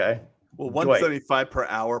 Okay. Well, Dwight. 175 per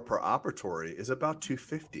hour per operatory is about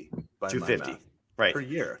 250. By 250. My math. Right. per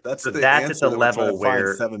year. That's So the that's at answer the that we're trying level to find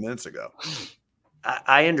where 7 minutes ago.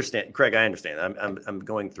 I understand, Craig. I understand. I'm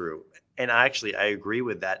going through, and I agree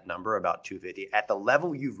with that number about 250. At the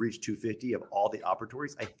level you've reached 250 of all the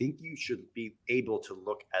operatories, I think you should be able to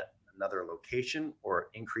look at another location or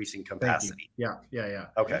increasing capacity. Yeah.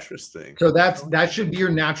 Okay. Interesting. So that should be your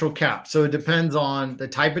natural cap. So it depends on the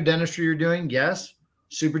type of dentistry you're doing. Yes,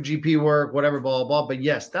 super GP work, whatever, blah, blah, blah. But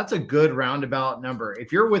yes, that's a good roundabout number.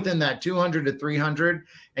 If you're within that 200 to 300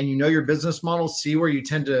 and you know your business model, see where you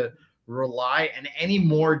tend to rely, and any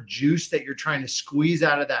more juice that you're trying to squeeze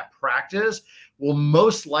out of that practice will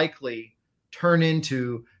most likely turn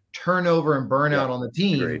into turnover and burnout on the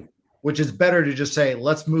team. Agreed. Which is better to just say,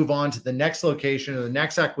 let's move on to the next location or the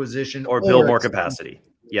next acquisition or build more capacity.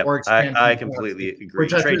 Yep. I completely agree.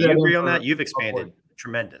 Trey, do you agree on that? You've expanded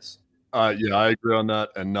tremendous. Yeah, I agree on that.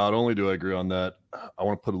 And not only do I agree on that, I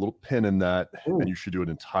want to put a little pin in that. Ooh. And we should do an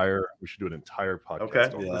entire podcast. Okay.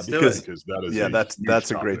 On Yeah, this, because that is that's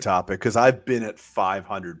a great topic, because I've been at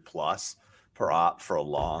 500 plus per op for a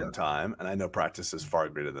long time, and I know practice is far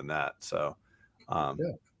greater than that. So,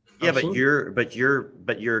 yeah, but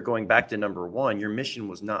you're going back to number one. Your mission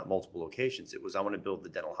was not multiple locations. It was, I want to build the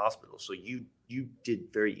dental hospital. So you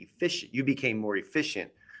did very efficient. You became more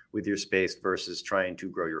efficient with your space versus trying to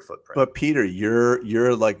grow your footprint. but Peter,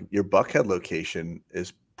 you're like, your Buckhead location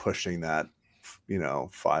is pushing that,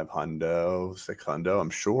 500, 600, I'm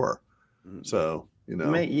sure. So,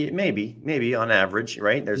 maybe on average,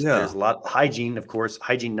 right? There's a lot of hygiene, of course.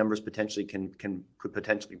 Hygiene numbers potentially could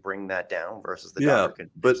potentially bring that down versus the doctor.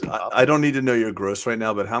 But I don't need to know your gross right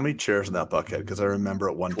now. But how many chairs in that Buckhead? Because I remember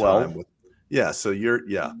at one 12. time. So you're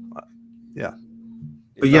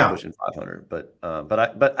It's not pushing 500, but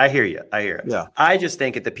I hear you. Yeah. I just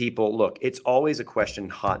think at the people, look, it's always a question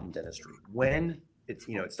hot in dentistry. When it's,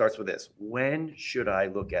 it starts with this: when should I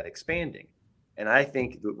look at expanding? And I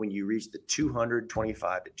think that when you reach the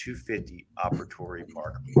 225 to 250 operatory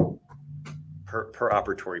mark per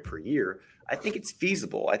operatory per year, I think it's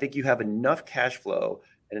feasible. I think you have enough cash flow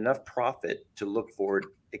and enough profit to look forward,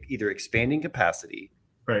 either expanding capacity,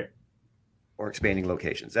 right, or expanding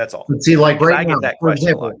locations. That's all. But see, like right I now, get that for question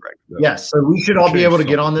example, a lot, Greg. yes. So we should all be able to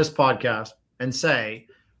get on this podcast and say,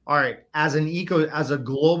 all right, as a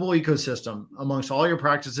global ecosystem amongst all your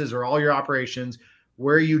practices or all your operations,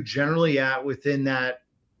 where are you generally at within that,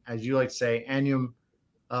 as you like to say, annum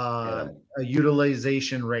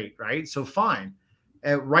utilization rate, right? So fine.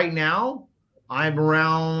 Right now, I'm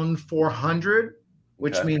around 400,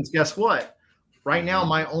 which means guess what? Right now,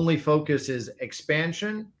 my only focus is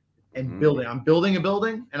expansion and building. I'm building a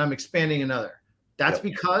building and I'm expanding another. That's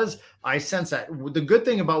because I sense that. The good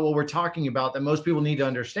thing about what we're talking about that most people need to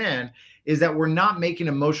understand is that we're not making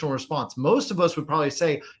emotional response. Most of us would probably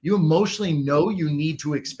say you emotionally know you need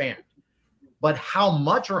to expand, but how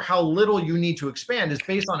much or how little you need to expand is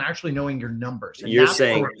based on actually knowing your numbers. And you're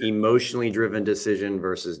saying emotionally driven decision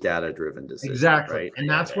versus data driven decision. Exactly. Right? And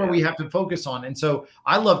that's where we have to focus on. And so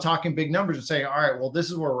I love talking big numbers and saying, all right, well,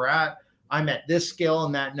 this is where we're at. I'm at this scale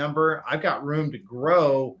and that number. I've got room to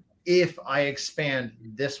grow if I expand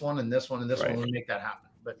this one and this one and this one and make that happen.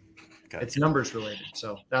 But it's numbers related.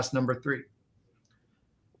 So that's number 3.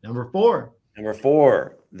 Number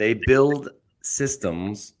 4, they build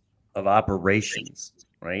systems of operations,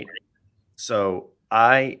 right? So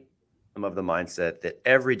I am of the mindset that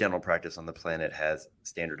every dental practice on the planet has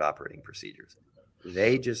standard operating procedures.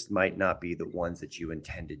 They just might not be the ones that you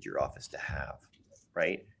intended your office to have,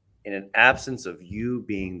 right? In an absence of you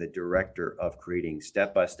being the director of creating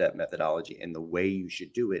step-by-step methodology and the way you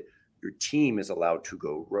should do it, your team is allowed to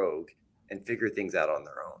go rogue and figure things out on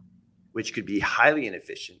their own, which could be highly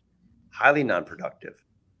inefficient, highly non-productive,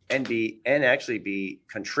 and actually be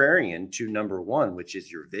contrarian to number 1, which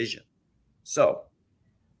is your vision. So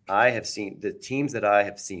I have seen the teams that I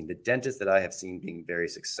have seen, the dentists that I have seen being very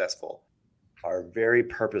successful are very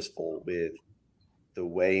purposeful with the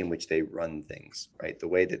way in which they run things, right? The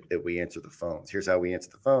way that we answer the phones. Here's how we answer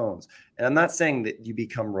the phones. And I'm not saying that you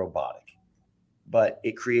become robotic, but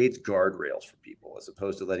it creates guardrails for people as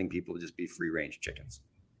opposed to letting people just be free range chickens.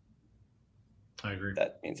 I agree.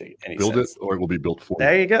 That means any build sense. it or it will be built for you.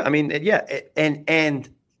 There you go. I mean, and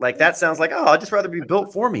like that sounds like, oh, I'd just rather be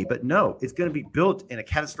built for me. But no, it's going to be built in a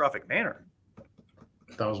catastrophic manner.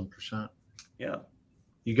 1,000%. Yeah.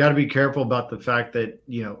 You got to be careful about the fact that,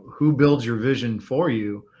 who builds your vision for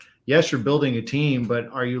you. Yes, you're building a team, but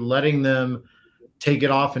are you letting them take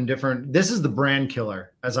it off in different? This is the brand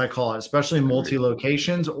killer, as I call it, especially in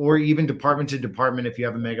multi-locations or even department to department. If you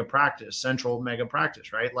have a mega practice, central mega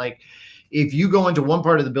practice, right? Like if you go into one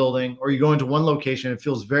part of the building or you go into one location, it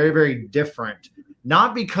feels very, very different.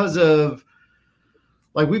 Not because of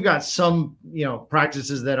like we've got some,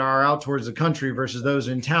 practices that are out towards the country versus those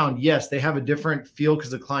in town. Yes, they have a different feel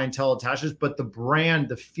because the clientele attaches, but the brand,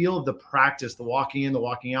 the feel of the practice, the walking in, the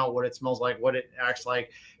walking out, what it smells like, what it acts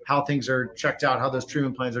like, how things are checked out, how those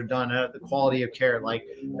treatment plans are done, the quality of care, like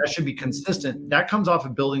that should be consistent. That comes off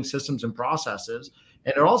of building systems and processes.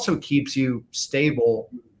 And it also keeps you stable.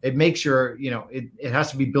 It makes your, it has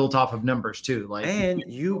to be built off of numbers too. Like, and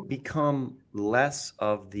you become less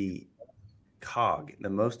of the cog, the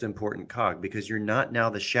most important cog, because you're not now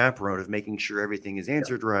the chaperone of making sure everything is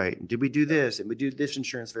answered right. And did we do this? And we do this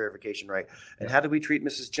insurance verification right? And how did we treat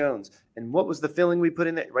Mrs. Jones? And what was the filling we put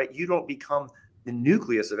in it? Right? You don't become the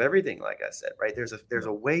nucleus of everything, like I said, right? There's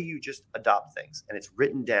a way you just adopt things, and it's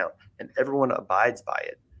written down, and everyone abides by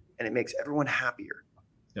it, and it makes everyone happier.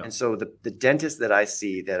 Yeah. And so the dentists that I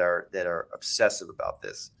see that are obsessive about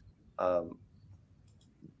this,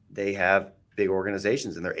 they have big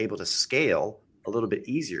organizations, and they're able to scale a little bit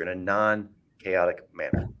easier in a non-chaotic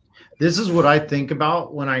manner. This is what I think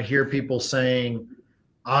about when I hear people saying,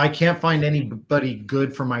 I can't find anybody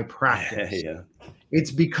good for my practice. Yeah.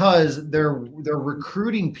 It's because they're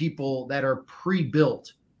recruiting people that are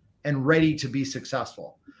pre-built and ready to be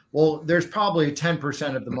successful. Well, there's probably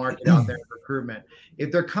 10% of the market out there in recruitment.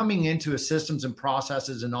 If they're coming into a systems and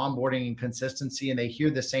processes and onboarding and consistency, and they hear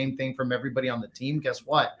the same thing from everybody on the team, guess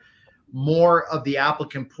what? More of the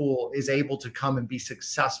applicant pool is able to come and be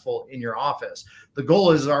successful in your office. The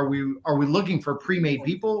goal is, are we looking for pre-made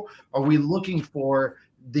people? Are we looking for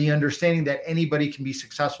the understanding that anybody can be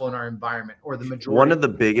successful in our environment, or the majority? One of the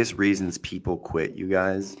biggest reasons people quit, you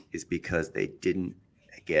guys, is because they didn't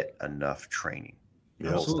get enough training.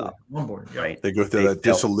 Absolutely. On board, yeah. Right? They go through that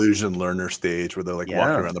disillusioned learner stage where they're like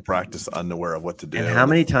walking around the practice unaware of what to do. And how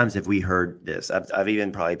many times have we heard this? I've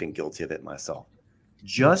even probably been guilty of it myself.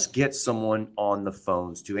 Just get someone on the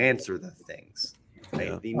phones to answer the things. Right?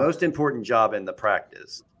 Yeah. The most important job in the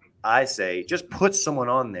practice, I say, just put someone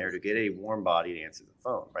on there to get a warm body to answer the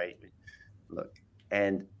phone, right? Look,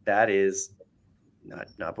 and that is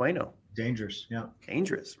not bueno. Dangerous, yeah.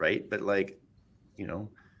 Dangerous, right? But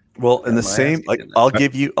well, in the same, like I'll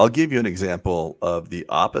give you an example of the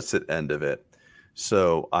opposite end of it.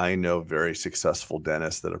 So I know very successful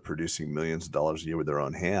dentists that are producing millions of dollars a year with their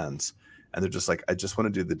own hands. And they're just like, I just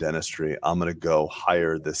want to do the dentistry. I'm going to go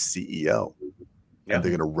hire the CEO. Yeah. And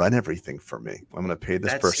they're going to run everything for me. I'm going to pay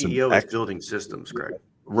this person. That CEO is building systems, Greg.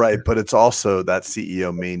 Right. But it's also that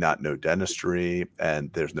CEO may not know dentistry,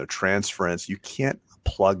 and there's no transference. You can't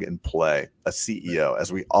plug and play a CEO,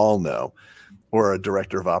 as we all know, or a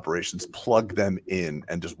director of operations, plug them in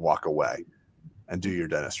and just walk away and do your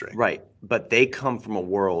dentistry. Right. But they come from a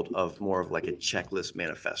world of more of like a checklist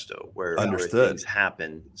manifesto where things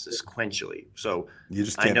happen sequentially. So you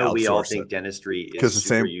just can't I know we all think dentistry is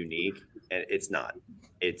super unique, and it's not.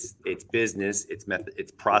 It's business, it's method,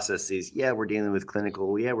 it's processes. Yeah, we're dealing with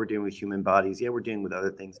clinical. Yeah, we're dealing with human bodies. Yeah, we're dealing with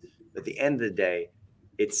other things. But at the end of the day,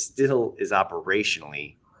 it still is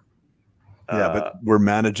operationally. But we're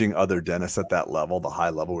managing other dentists at that level, the high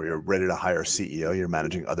level where you're ready to hire a CEO. You're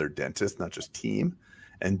managing other dentists, not just team.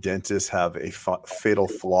 And dentists have a fatal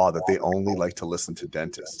flaw that they only like to listen to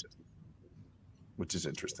dentists, which is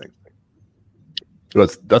interesting.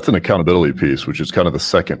 That's an accountability piece, which is kind of the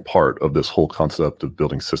second part of this whole concept of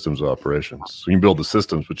building systems of operations. So you can build the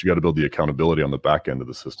systems, but you got to build the accountability on the back end of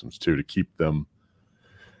the systems too, to keep them.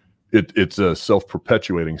 It's a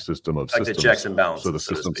self-perpetuating system of like systems. The checks and balances, so the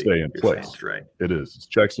systems stay in place. Right. It is. It's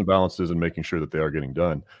checks and balances and making sure that they are getting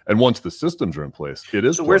done. And once the systems are in place, it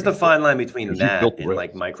is. So where's the fine line between that and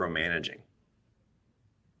like micromanaging?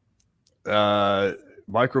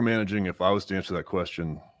 Micromanaging, if I was to answer that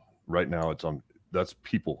question right now, that's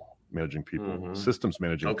people managing people. Mm-hmm. Systems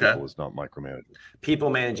managing people is not micromanaging. People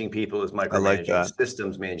managing people is micromanaging. I like that.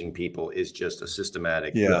 Systems managing people is just a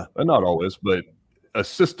systematic. Yeah. And not always, but a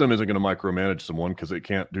system isn't going to micromanage someone because it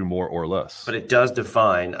can't do more or less. But it does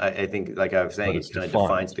define, I think, like I was saying, it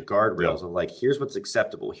defines the guardrails of like, here's what's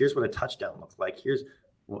acceptable. Here's what a touchdown looks like. Here's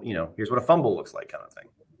what a fumble looks like, kind of thing.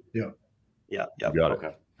 Yeah. Yeah. Got it.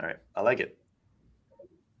 All right. I like it.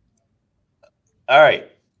 All right.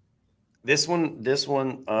 This one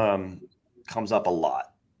comes up a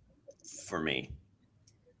lot for me.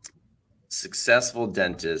 Successful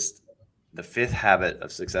dentist. The fifth habit of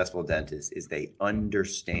successful dentists is they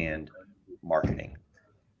understand marketing.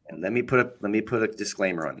 And let me put a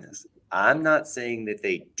disclaimer on this. I'm not saying that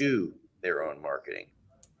they do their own marketing,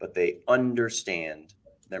 but they understand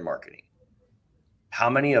their marketing. How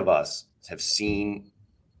many of us have seen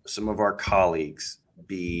some of our colleagues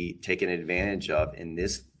be taken advantage of in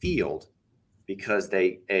this field because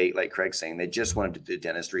like Craig's saying, they just wanted to do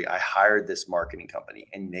dentistry. I hired this marketing company,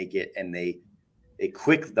 and the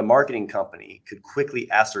marketing company could quickly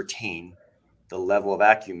ascertain the level of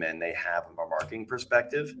acumen they have from a marketing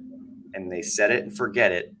perspective, and they set it and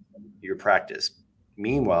forget it, your practice.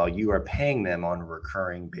 Meanwhile, you are paying them on a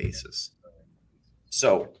recurring basis.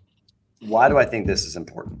 So why do I think this is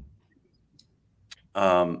important?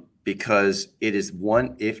 Because it is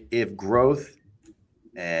one, if growth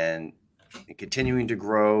and continuing to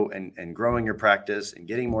grow and growing your practice and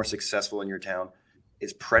getting more successful in your town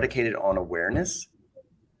is predicated on awareness,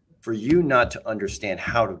 for you not to understand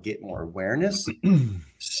how to get more awareness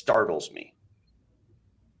startles me.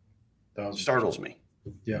 Startles me.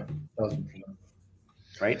 Yeah. 1,000%.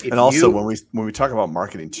 Right. And also when we talk about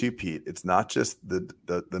marketing too, Pete, it's not just the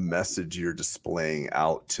message you're displaying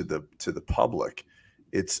out to the public.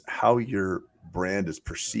 It's how your brand is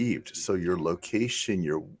perceived. So your location,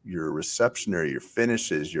 your reception area, your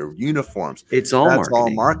finishes, your uniforms, that's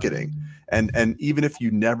all marketing. And even if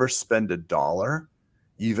you never spend $1,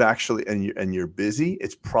 you've actually, and you're busy,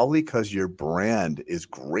 it's probably because your brand is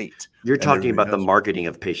great. You're talking about the marketing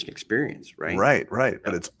of patient experience, right? Right.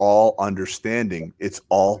 But it's all understanding. It's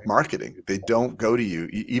all marketing. They don't go to you,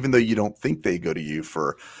 even though you don't think they go to you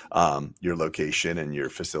for your location and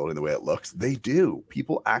your facility and the way it looks. They do.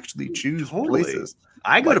 People actually choose places.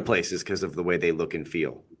 I go to places because of the way they look and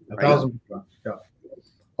feel. 1,000%. Yeah.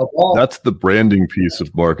 That's the branding piece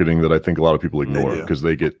of marketing that I think a lot of people ignore, because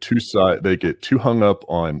they get too hung up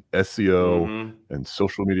on SEO and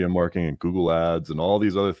social media marketing and Google ads and all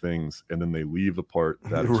these other things, and then they leave apart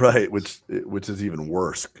that experience. which is even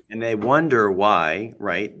worse. And they wonder why,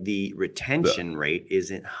 right? The retention rate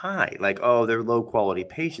isn't high. Like, oh, they're low quality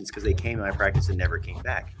patients because they came to my practice and never came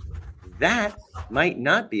back. That might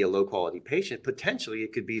not be a low quality patient. Potentially,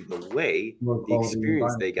 it could be the way, the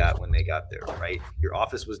experience they got when they got there, right? Your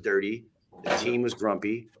office was dirty. The team was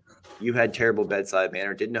grumpy. You had terrible bedside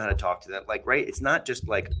manner, didn't know how to talk to them. Like, right? It's not just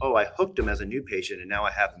like, oh, I hooked them as a new patient and now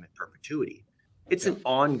I have them in perpetuity. It's an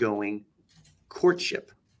ongoing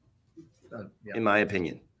courtship, in my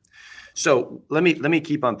opinion. So let me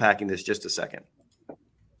keep unpacking this just a second.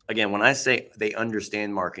 Again, when I say they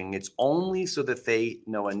understand marketing, it's only so that they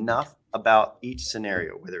know enough about each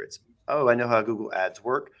scenario, whether it's, oh, I know how Google ads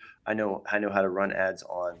work. I know how to run ads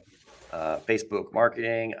on Facebook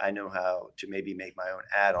marketing. I know how to maybe make my own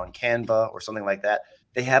ad on Canva or something like that.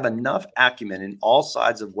 They have enough acumen in all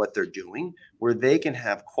sides of what they're doing where they can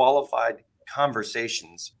have qualified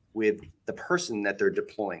conversations with the person that they're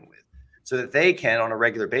deploying with, so that they can, on a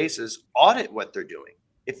regular basis, audit what they're doing.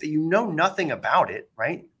 If you know nothing about it,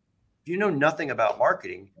 right? If you know nothing about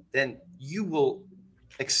marketing, then you will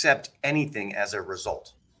accept anything as a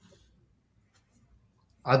result.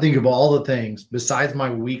 I think of all the things besides my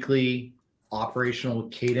weekly operational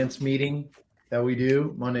cadence meeting that we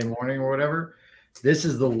do Monday morning or whatever. This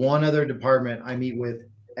is the one other department I meet with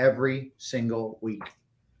every single week,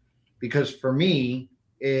 because for me,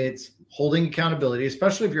 it's holding accountability,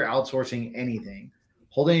 especially if you're outsourcing anything,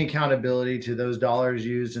 holding accountability to those dollars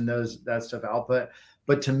used and that stuff output.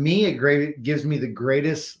 But to me, it gives me the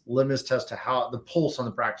greatest litmus test to how the pulse on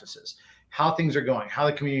the practices, how things are going, how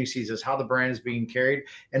the community sees us, how the brand is being carried,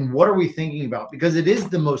 and what are we thinking about? Because it is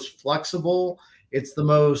the most flexible, it's the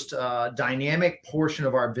most dynamic portion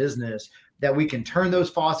of our business that we can turn those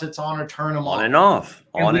faucets on or turn them on and off.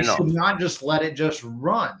 And we should not just let it just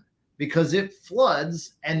run, because it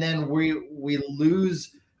floods, and then we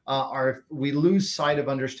lose sight of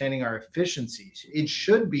understanding our efficiencies. It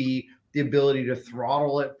should be the ability to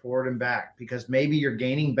throttle it forward and back, because maybe you're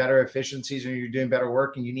gaining better efficiencies or you're doing better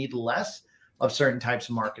work and you need less of certain types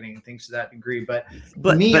of marketing and things to that degree. But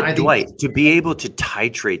I think, Dwight, to be able to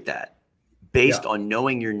titrate that based on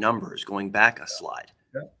knowing your numbers, going back a slide,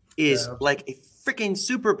 is like a freaking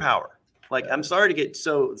superpower. Like, I'm sorry to get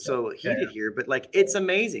so heated here, but like, it's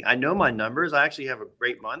amazing. I know my numbers. I actually have a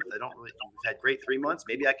great month. I've had great 3 months.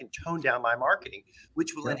 Maybe I can tone down my marketing,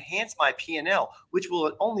 which will enhance my P&L, which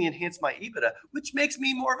will only enhance my EBITDA, which makes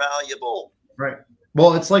me more valuable. Right.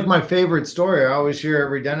 Well, it's like my favorite story. I always hear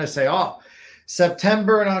every dentist say, oh,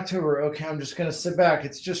 September and October. Okay, I'm just going to sit back.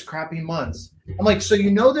 It's just crappy months. I'm like, so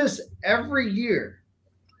you know this every year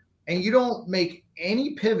and you don't make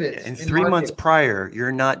any pivots. And 3 months prior,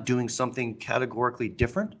 you're not doing something categorically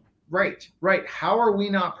different? Right. How are we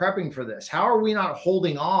not prepping for this? How are we not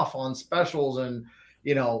holding off on specials and,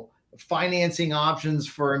 financing options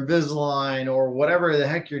for Invisalign or whatever the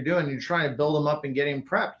heck you're doing? You're trying to build them up and getting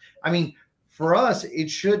prepped. I mean, for us,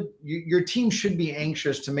 your team should be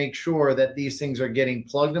anxious to make sure that these things are getting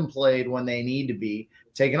plugged and played when they need to be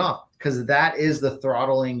taken off, because that is the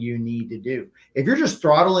throttling you need to do. If you're just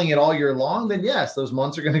throttling it all year long, then yes, those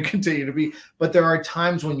months are going to continue to be, but there are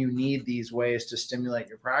times when you need these ways to stimulate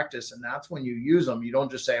your practice, and that's when you use them. You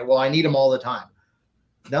don't just say, well, I need them all the time.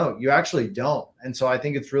 No, you actually don't. And so I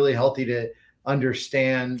think it's really healthy to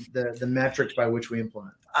understand the metrics by which we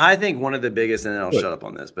implement. I think one of the biggest, and then I'll shut up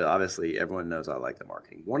on this, but obviously everyone knows I like the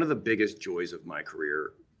marketing. One of the biggest joys of my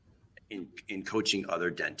career in coaching other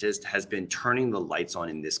dentists has been turning the lights on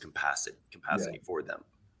in this capacity for them,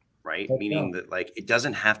 right? Meaning that like, it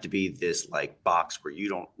doesn't have to be this like box where you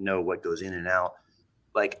don't know what goes in and out,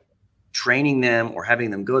 like training them or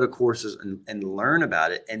having them go to courses and learn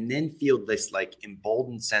about it, and then feel this like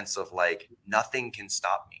emboldened sense of like, nothing can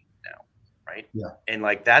stop me now. Right. Yeah. And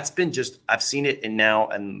like, that's been just, I've seen it. And now,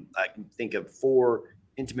 and I can think of 4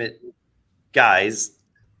 intimate guys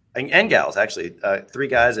and gals, actually 3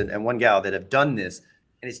 guys and 1 gal that have done this,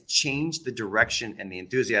 and it's changed the direction and the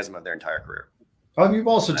enthusiasm of their entire career. You've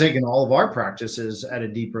also taken all of our practices at a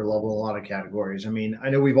deeper level, in a lot of categories. I mean, I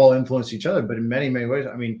know we've all influenced each other, but in many, many ways,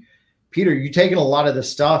 I mean, Peter, you've taken a lot of the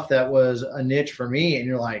stuff that was a niche for me, and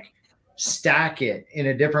you're like, stack it in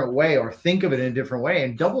a different way or think of it in a different way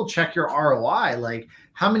and double check your ROI. Like,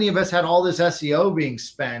 how many of us had all this SEO being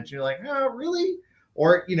spent? You're like, oh, really?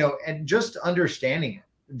 Or, and just understanding it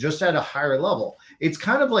just at a higher level. It's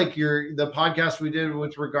kind of like the podcast we did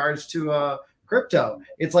with regards to crypto.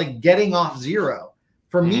 It's like getting off zero.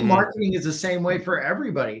 For me, marketing is the same way for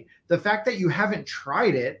everybody. The fact that you haven't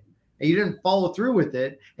tried it and you didn't follow through with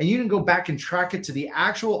it, and you didn't go back and track it to the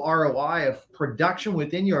actual ROI of production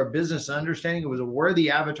within your business, understanding it was a worthy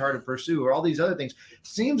avatar to pursue, or all these other things,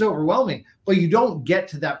 seems overwhelming. But you don't get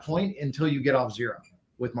to that point until you get off zero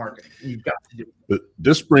with marketing. And you've got to do it.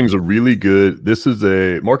 This brings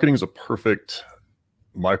marketing is a perfect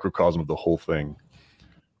microcosm of the whole thing,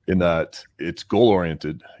 in that it's goal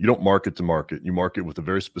oriented. You don't market to market. You market with a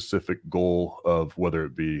very specific goal of whether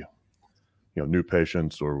it be new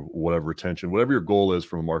patients or whatever, retention, whatever your goal is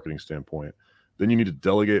from a marketing standpoint. Then you need to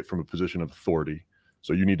delegate from a position of authority.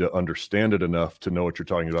 So you need to understand it enough to know what you're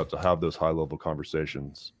talking about, to have those high level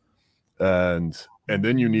conversations. And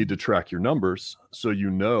then you need to track your numbers. So,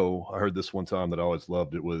 I heard this one time that I always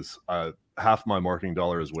loved. It was half my marketing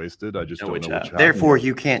dollar is wasted. I just don't know which half. Therefore,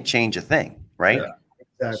 you can't change a thing, right? Yeah.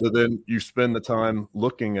 Exactly. So then you spend the time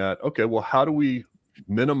looking at, okay, well, how do we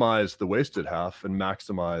minimize the wasted half and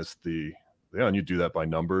maximize and you do that by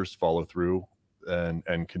numbers, follow through,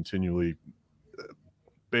 and continually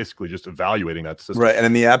basically just evaluating that system. Right. And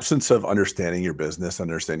in the absence of understanding your business,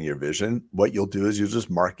 understanding your vision, what you'll do is you'll just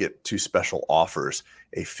market to special offers,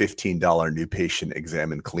 a $15 new patient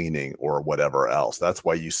exam and cleaning or whatever else. That's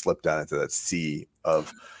why you slip down into that sea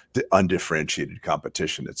of undifferentiated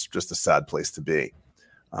competition. It's just a sad place to be.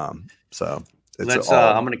 So it's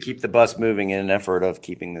I'm going to keep the bus moving in an effort of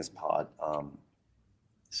keeping this pod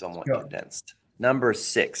somewhat condensed. Number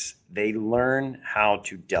 6, they learn how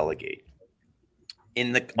to delegate.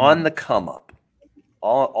 On the come up,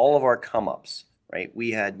 all of our come ups, right? We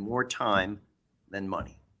had more time than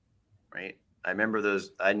money, right? I remember those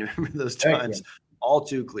times all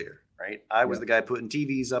too clear, right? I was the guy putting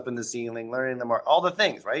TVs up in the ceiling, learning them, all the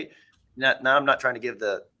things, right? Now I'm not trying to give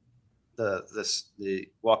the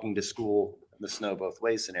walking to school, the snow both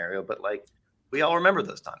ways scenario, but like, we all remember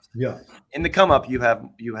those times. Yeah. In the come up, you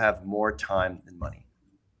have more time than money.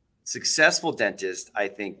 Successful dentists, I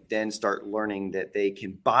think, then start learning that they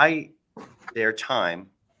can buy their time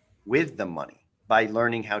with the money by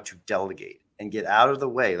learning how to delegate and get out of the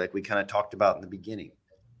way, like we kind of talked about in the beginning,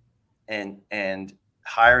 and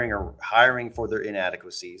hiring for their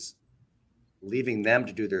inadequacies, leaving them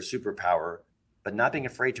to do their superpower, but not being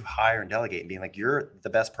afraid to hire and delegate and being like, you're the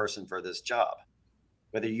best person for this job.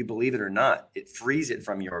 Whether you believe it or not, it frees it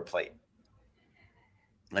from your plate.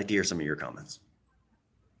 I'd like to hear some of your comments.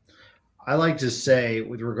 I like to say,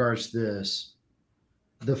 with regards to this,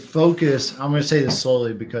 the focus, I'm going to say this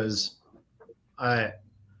solely because I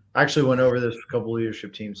actually went over this with a couple of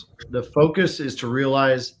leadership teams. The focus is to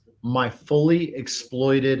realize my fully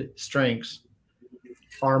exploited strengths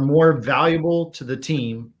are more valuable to the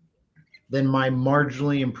team than my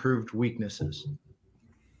marginally improved weaknesses.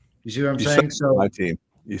 You see what I'm saying? So my team.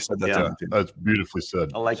 You said that. Yeah, that's beautifully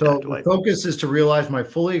said. I like so that. So the focus is to realize my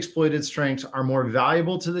fully exploited strengths are more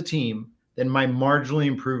valuable to the team than my marginally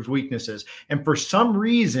improved weaknesses. And for some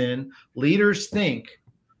reason, leaders think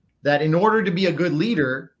that in order to be a good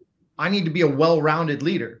leader, I need to be a well-rounded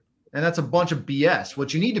leader. And that's a bunch of BS.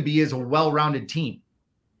 What you need to be is a well-rounded team.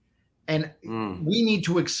 And we need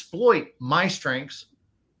to exploit my strengths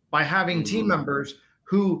by having team members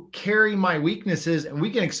who carry my weaknesses, and we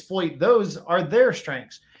can exploit those are their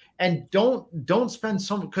strengths. And don't spend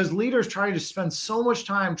because leaders try to spend so much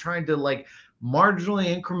time trying to like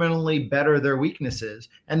marginally, incrementally better their weaknesses.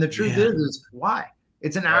 And the truth is why?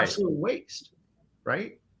 It's an absolute waste,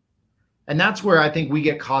 right? And that's where I think we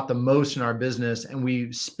get caught the most in our business, and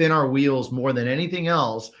we spin our wheels more than anything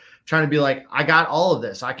else, trying to be like, I got all of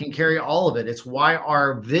this. I can carry all of it. It's why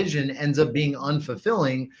our vision ends up being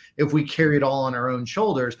unfulfilling if we carry it all on our own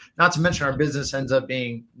shoulders. Not to mention our business ends up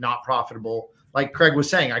being not profitable. Like Craig was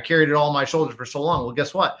saying, I carried it all on my shoulders for so long. Well,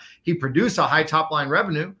 guess what? He produced a high top line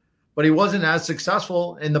revenue, but he wasn't as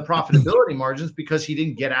successful in the profitability margins because he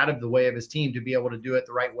didn't get out of the way of his team to be able to do it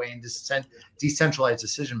the right way and decentralize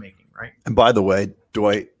decision-making, right? And by the way,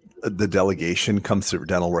 Dwight, the delegation comes through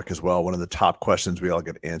dental work as well. One of the top questions we all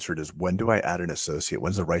get answered is, when do I add an associate?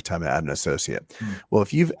 When's the right time to add an associate? Well,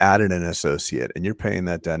 if you've added an associate and you're paying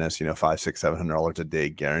that dentist, $500, $600, $700 a day,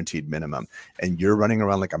 guaranteed minimum, and you're running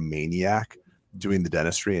around like a maniac doing the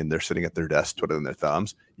dentistry and they're sitting at their desk twiddling their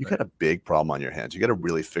thumbs, you got a big problem on your hands. You got to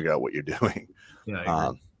really figure out what you're doing.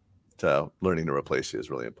 Yeah, so learning to replace you is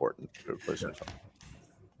really important.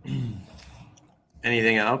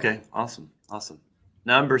 Anything? Okay, awesome.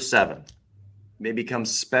 Number 7, they become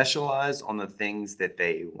specialized on the things that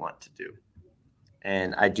they want to do.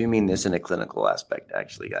 And I do mean this in a clinical aspect,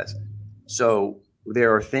 actually, guys. So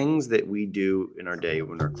there are things that we do in our day,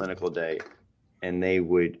 in our clinical day, and they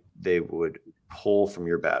would pull from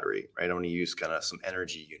your battery, right? I want to use kind of some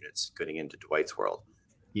energy units getting into Dwight's world.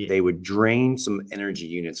 Yeah. They would drain some energy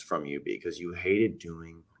units from you because you hated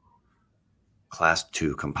doing class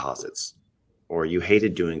 2 composites, or you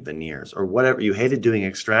hated doing veneers, or whatever. You hated doing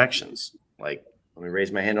extractions. Like, let me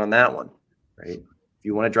raise my hand on that one, right? If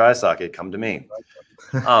you want a dry socket, come to me.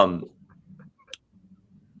 But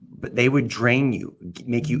they would drain you,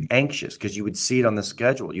 make you anxious because you would see it on the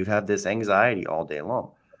schedule. You'd have this anxiety all day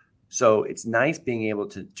long. So it's nice being able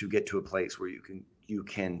to get to a place where you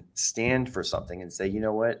can stand for something and say, you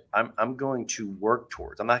know what, I'm going to work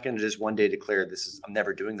towards. I'm not going to just one day declare I'm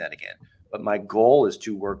never doing that again. But my goal is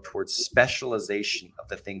to work towards specialization of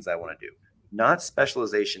the things I want to do, not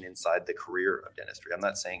specialization inside the career of dentistry. I'm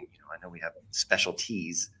not saying, I know we have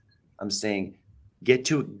specialties. I'm saying get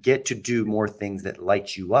to do more things that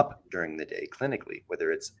light you up during the day clinically,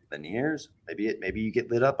 whether it's veneers, maybe you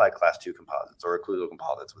get lit up by class 2 composites or occlusal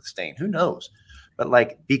composites with stain, who knows? But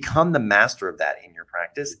like, become the master of that in your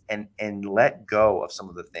practice and let go of some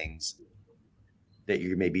of the things that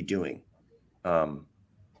you may be doing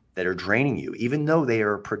that are draining you, even though they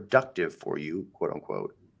are productive for you, quote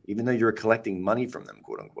unquote, even though you're collecting money from them,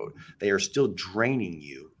 quote unquote, they are still draining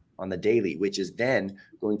you on the daily, which is then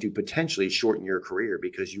going to potentially shorten your career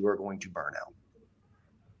because you are going to burn out.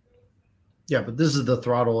 Yeah, but this is the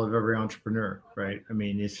throttle of every entrepreneur, right? I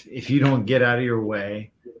mean, if you don't get out of your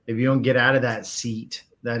way, if you don't get out of that seat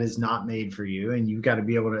that is not made for you, and you've got to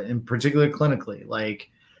be able to, in particular clinically,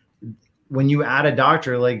 like when you add a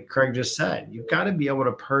doctor, like Craig just said, you've got to be able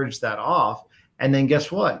to purge that off. And then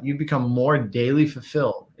guess what? You become more daily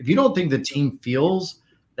fulfilled. If you don't think the team feels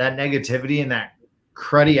that negativity and that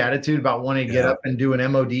cruddy attitude about wanting to get up and do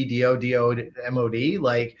an MOD, DO, MOD,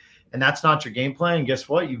 like, and that's not your game plan, guess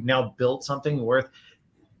what? You've now built something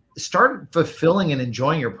start fulfilling and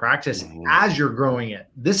enjoying your practice as you're growing it.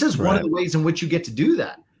 This is one of the ways in which you get to do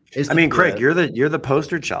that. Craig, you're the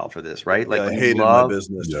poster child for this, right? Like, I hated my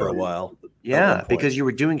business for a while. Yeah, because you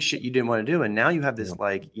were doing shit you didn't want to do. And now you have this,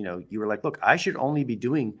 you were like, look, I should only be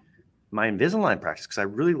doing my Invisalign practice because I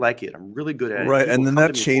really like it. I'm really good at it. Right. And then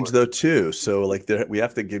that changed though too. So like we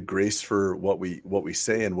have to give grace for what we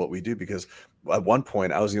say and what we do, because at one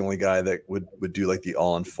point I was the only guy that would do like the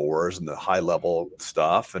all on fours and the high level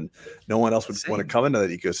stuff, and no one else would want to come into that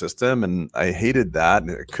ecosystem. And I hated that.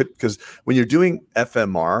 And it because when you're doing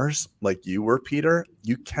FMRs like you were, Peter,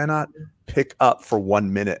 you cannot pick up for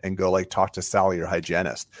 1 minute and go like talk to Sally, your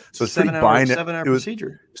hygienist. So it's pretty binary. 7-hour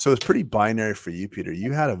procedure. So it's pretty binary for you, Peter.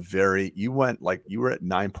 You had you were at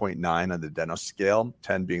 9.9 on the Deno scale,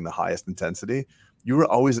 10 being the highest intensity. You were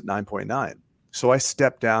always at 9.9. So I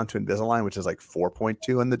stepped down to Invisalign, which is like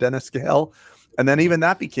 4.2 on the Deno scale. And then even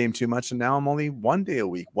that became too much. And now I'm only 1 day a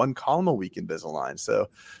week, 1 column a week Invisalign. So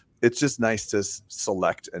it's just nice to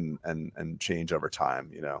select and change over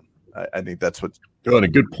time. I think that's what. And a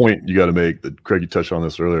good point you got to make that, Craig, you touched on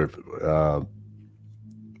this earlier.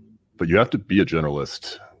 But you have to be a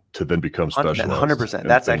generalist to then become specialized. 100%.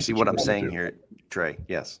 That's actually what I'm saying here, Trey.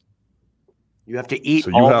 Yes. You have to eat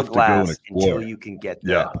all the glass until you can get to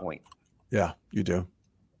that point. Yeah, you do.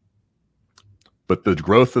 But the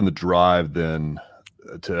growth and the drive, then,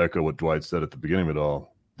 to echo what Dwight said at the beginning of it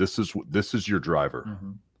all, this is your driver.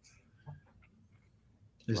 Mm-hmm.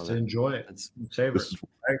 Just to enjoy it. Savor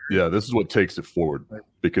it. This is what takes it forward,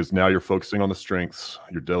 because now you're focusing on the strengths,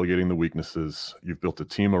 you're delegating the weaknesses, you've built a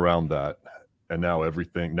team around that, and now you have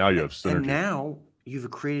synergy. And now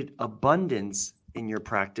you've created abundance in your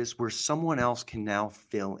practice where someone else can now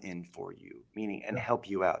fill in for you, meaning and help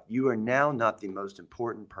you out. You are now not the most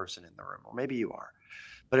important person in the room, or maybe you are,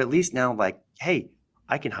 but at least now, like, hey,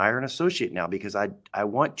 I can hire an associate now because I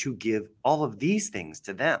want to give all of these things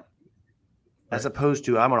to them. As opposed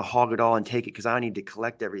to I'm going to hog it all and take it because I need to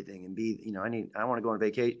collect everything and be, I want to go on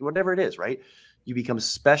vacation, whatever it is, right? You become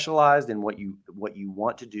specialized in what you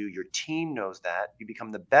want to do. Your team knows that. You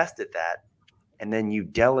become the best at that. And then you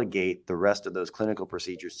delegate the rest of those clinical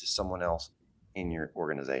procedures to someone else in your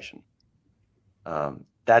organization.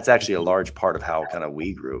 That's actually a large part of how kind of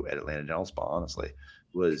we grew at Atlanta Dental Spa, honestly,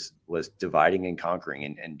 was dividing and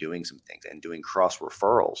conquering and doing some things and doing cross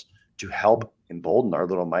referrals to help embolden our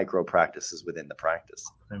little micro practices within the practice.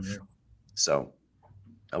 So,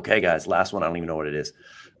 okay, guys, last one. I don't even know what it is.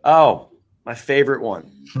 Oh, my favorite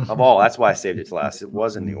one of all. That's why I saved it to last. It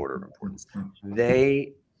was in the order of importance.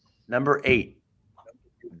 Number 8,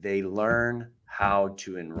 they learn how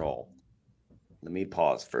to enroll. Let me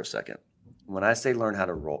pause for a second. When I say learn how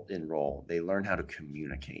to enroll, they learn how to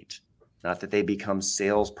communicate. Not that they become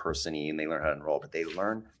salesperson-y and they learn how to enroll, but they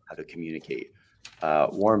learn how to communicate.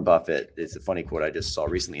 Warren Buffett, it's a funny quote I just saw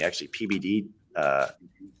recently. Actually, PBD,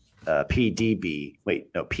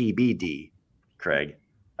 Craig.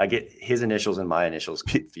 I get his initials and my initials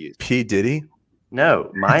confused. P. Diddy?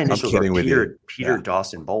 No, my initials are Peter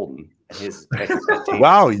Dawson Bolden. And his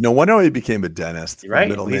wow, no wonder he became a dentist. Right?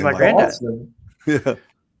 He's my granddad. Yeah.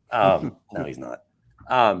 No, he's not.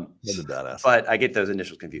 He's a badass. But I get those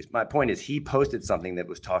initials confused. My point is he posted something that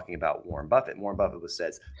was talking about Warren Buffett. Warren Buffett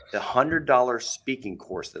says the $100 speaking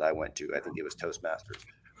course that I went to, I think it was Toastmasters,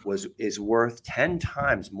 is worth 10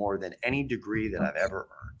 times more than any degree that I've ever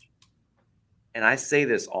earned. And I say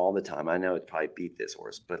this all the time. I know it probably beat this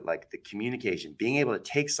horse, but like the communication, being able to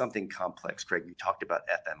take something complex, Craig, you talked about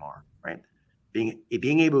FMR, right?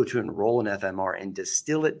 Being able to enroll in FMR and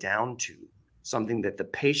distill it down to something that the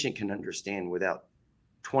patient can understand without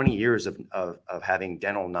 20 years of having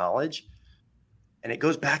dental knowledge. And it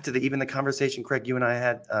goes back to even the conversation, Craig, you and I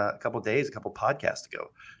had a couple podcasts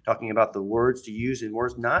ago, talking about the words to use and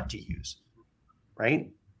words not to use, right?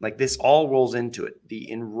 Like this all rolls into it.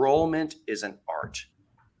 The enrollment is an art,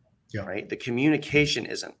 right? The communication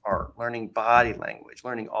is an art, learning body language,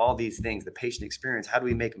 learning all these things, the patient experience. How do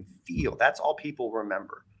we make them feel? That's all people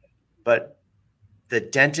remember. But the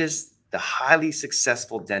dentist, the highly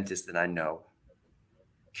successful dentist that I know,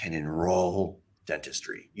 can enroll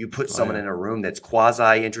dentistry. You put someone in a room that's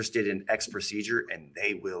quasi interested in X procedure and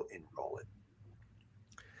they will enroll it.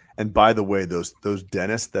 And by the way, those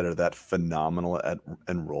dentists that are that phenomenal at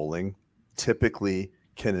enrolling typically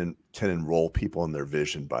can enroll people in their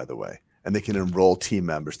vision, by the way, and they can enroll team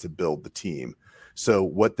members to build the team. So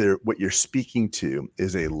what you're speaking to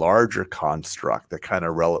is a larger construct that kind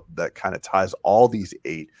of ties all these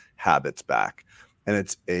 8 habits back. And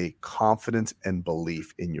it's a confidence and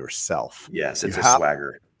belief in yourself. Yes, it's a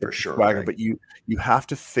swagger for sure. Swagger, right? But you have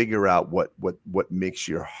to figure out what makes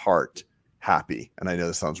your heart happy. And I know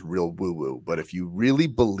this sounds real woo-woo, but if you really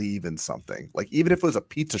believe in something, like even if it was a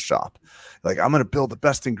pizza shop, like I'm going to build the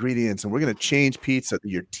best ingredients and we're going to change pizza,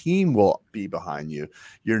 your team will be behind you.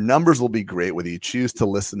 Your numbers will be great whether you choose to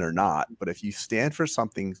listen or not. But if you stand for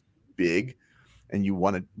something big, and you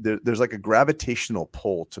want to, there's like a gravitational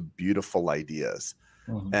pull to beautiful ideas.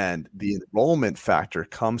 Mm-hmm. And the enrollment factor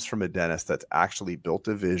comes from a dentist that's actually built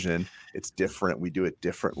a vision. It's different. We do it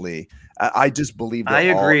differently. I just believe that I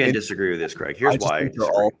agree and disagree with this, Craig. Here's why.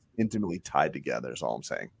 They're all intimately tied together is all I'm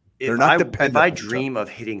saying. They're not dependent. If I dream of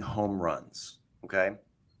hitting home runs, okay,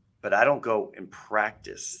 but I don't go and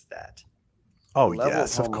practice that. Oh,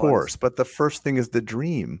 yes, of course. But the first thing is the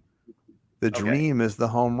dream. The dream is the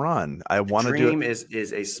home run. I want to do it. Dream is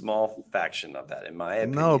a small faction of that, in my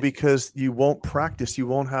opinion. No, because you won't practice. You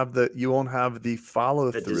won't have the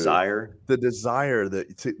follow through. The desire,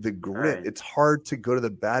 the grit. Right. It's hard to go to the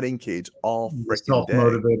batting cage all freaking day.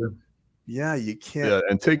 Self-motivated. Yeah, you can't. Yeah,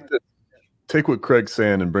 and take what Craig's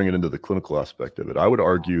saying and bring it into the clinical aspect of it. I would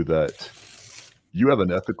argue that you have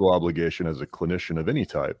an ethical obligation as a clinician of any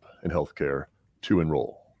type in healthcare to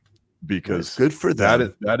enroll. Because it's good for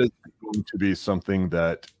them. That is going to be something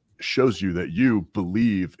that shows you that you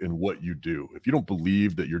believe in what you do. If you don't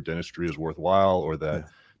believe that your dentistry is worthwhile or that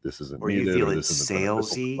this isn't Or you needed, feel or it's this isn't beneficial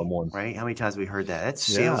to salesy, someone. right? How many times have we heard that? That's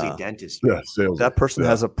Yeah. salesy dentistry. Yeah, sales. That person Yeah.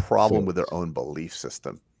 has a problem with Sales. their own belief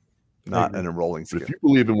system, not an enrolling But skill. if you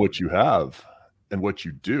believe in what you have and what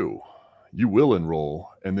you do, you will enroll,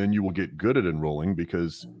 and then you will get good at enrolling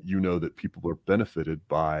because you know that people are benefited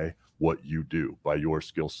by what you do, by your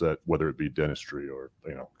skill set, whether it be dentistry or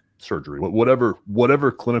surgery,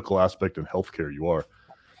 whatever clinical aspect in healthcare you are.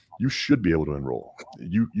 You should be able to enroll.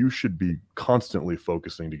 You should be constantly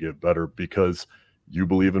focusing to get better because you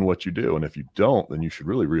believe in what you do. And if you don't, then you should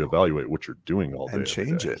really reevaluate what you're doing all day. And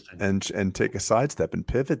change it and take a sidestep and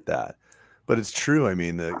pivot that. But it's true. I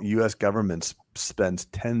mean, the U.S. government spends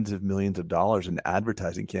tens of millions of dollars in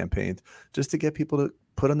advertising campaigns just to get people to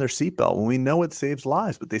put on their seatbelt when we know it saves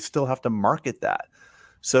lives, but they still have to market that.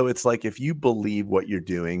 So it's like if you believe what you're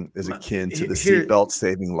doing is akin to the seatbelt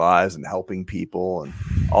saving lives and helping people and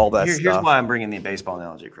all that stuff. Here's why I'm bringing the baseball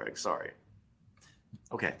analogy, Craig. Sorry.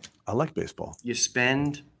 Okay. I like baseball. You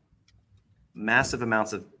spend massive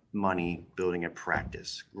amounts of money building a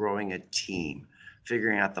practice, growing a team,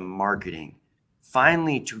 figuring out the marketing,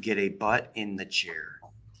 finally to get a butt in the chair.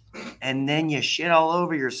 And then you shit all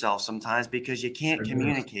over yourself sometimes because you can't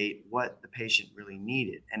communicate what the patient really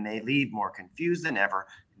needed. And they leave more confused than ever.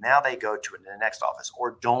 Now they go to the next office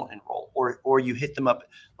or don't enroll, or you hit them up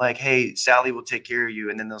like, hey, Sally will take care of you.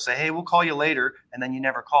 And then they'll say, hey, we'll call you later. And then you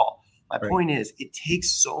never call. My point is, it takes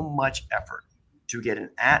so much effort to get an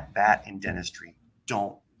at-bat in dentistry.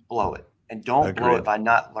 Don't blow it. And don't blow it by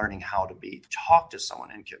not learning how to talk to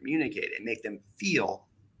someone and communicate and make them feel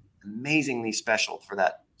amazingly special for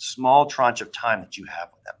that small tranche of time that you have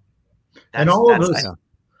with them. And all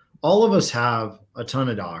of us have a ton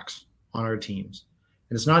of docs on our teams.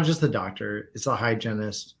 And it's not just the doctor, it's the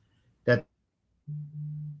hygienist that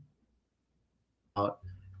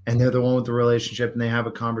and they're the one with the relationship and they have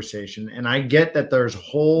a conversation. And I get that there's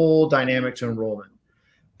whole dynamic to enrollment,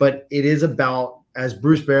 but it is about, as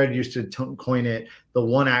Bruce Baird used to coin it, the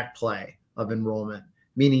one act play of enrollment,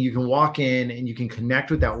 meaning you can walk in and you can connect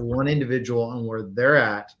with that one individual and where they're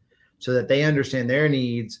at so that they understand their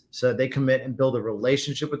needs, so that they commit and build a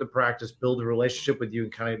relationship with the practice, build a relationship with you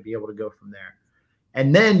and kind of be able to go from there.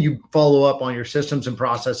 And then you follow up on your systems and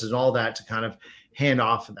processes and all that to kind of hand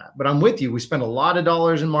off of that. But I'm with you. We spend a lot of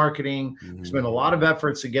dollars in marketing, we spend a lot of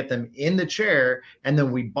efforts to get them in the chair, and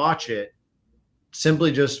then we botch it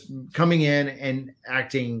simply just coming in and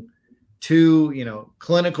acting too,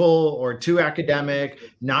 clinical or too academic,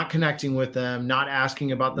 not connecting with them, not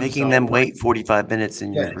asking about themselves. Making them wait 45 minutes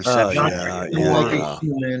in your reception.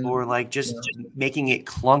 Or like just making it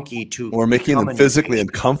clunky or making them physically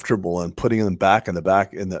uncomfortable and putting them back in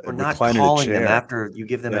the or not calling them after you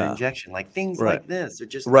give them an injection, like things like this. They're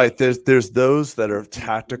just There's those that are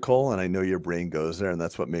tactical, and I know your brain goes there, and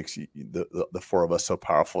that's what makes the four of us so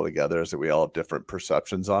powerful together, is that we all have different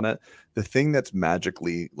perceptions on it. The thing that's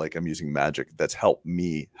magically, like I'm using magic, that's helped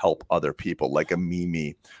me help other people, like a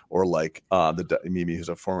Mimi or like the Mimi, who's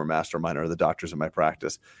a former mastermind, or the doctors in my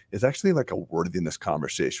practice, is actually like a worthiness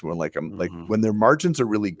conversation where like I'm like when their margins are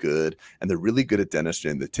really good and they're really good at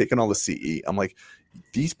dentistry and they're taking all the CE, I'm like,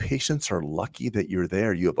 these patients are lucky that you're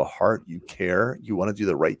there. You have a heart, you care, you want to do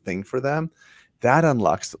the right thing for them. That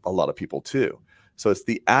unlocks a lot of people too. So it's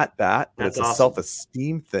the at-bat, it's a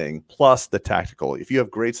self-esteem thing, plus the tactical. If you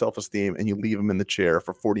have great self-esteem and you leave them in the chair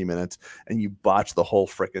for 40 minutes and you botch the whole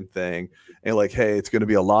freaking thing, and you're like, hey, it's going to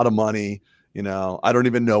be a lot of money. I don't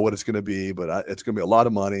even know what it's going to be, but it's going to be a lot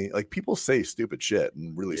of money. Like, people say stupid shit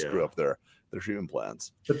and really screw up their treatment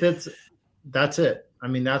plans. But that's it. I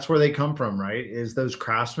mean, that's where they come from, right? Is those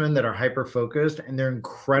craftsmen that are hyper-focused and they're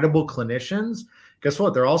incredible clinicians. Guess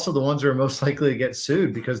what? They're also the ones who are most likely to get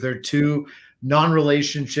sued because they're too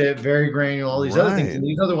non-relationship, very granular, all these other things. And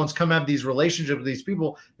these other ones come have these relationships with these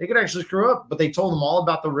people. They could actually screw up, but they told them all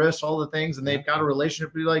about the risks, all the things, and they've got a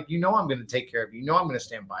relationship. Be like, I'm going to take care of you. I'm going to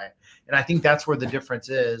stand by it. And I think that's where the difference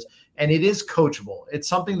is. And it is coachable. It's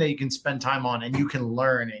something that you can spend time on and you can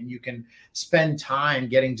learn and you can spend time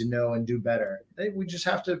getting to know and do better. We just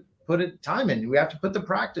have to put time in. We have to put the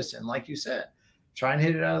practice in, like you said. Try and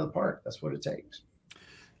hit it out of the park. That's what it takes.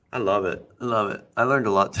 I love it. I learned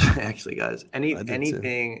a lot today, actually, guys.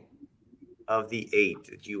 Anything of the 8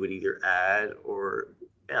 that you would either add or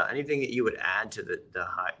anything that you would add to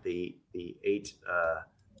the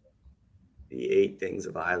 8 things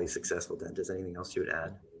of a highly successful dentist. Anything else you would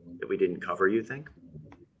add that we didn't cover, you think?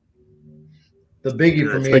 The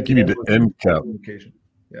biggie for me. I think you need to end cap.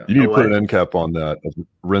 Yeah. You need to put an end cap on that.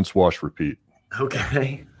 Rinse, wash, repeat.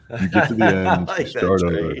 Okay. You get to the end, you start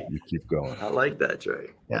over, you keep going. I like that, Trey.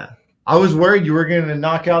 Yeah. I was worried you were going to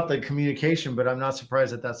knock out the communication, but I'm not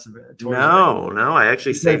surprised that that's no. I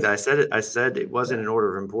actually said I said it wasn't in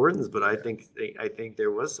order of importance, but I think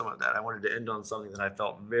there was some of that. I wanted to end on something that I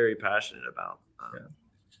felt very passionate about.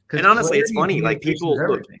 And honestly, it's funny. Like people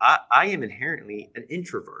look, I am inherently an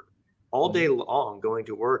introvert. All day long, going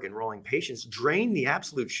to work and rolling patients drained the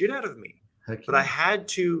absolute shit out of me. But I had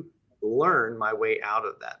to learn my way out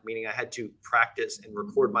of that, meaning I had to practice and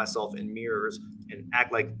record myself in mirrors and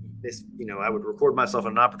act like this. I would record myself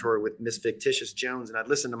in an operatory with Miss Fictitious Jones, and I'd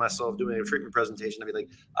listen to myself doing a treatment presentation. I'd be like,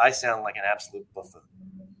 I sound like an absolute buffoon,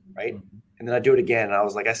 right? And then I'd do it again, and I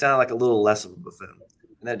was like, I sound like a little less of a buffoon.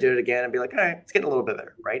 And then I'd do it again and be like, all right, it's getting a little bit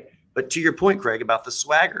better, right? But to your point, Craig, about the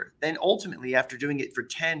swagger, then ultimately after doing it for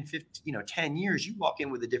 10 years, you walk in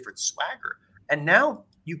with a different swagger. And now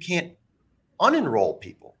you can't unenroll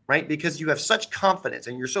people, right? Because you have such confidence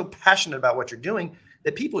and you're so passionate about what you're doing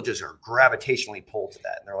that people just are gravitationally pulled to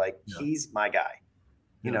that. And they're like, he's my guy,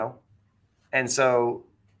 you know? And so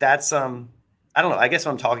that's, I don't know, I guess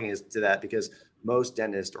what I'm talking is to that because most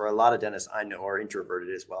dentists or a lot of dentists I know are introverted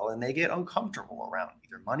as well. And they get uncomfortable around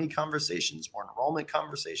either money conversations or enrollment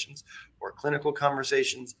conversations or clinical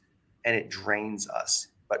conversations. And it drains us,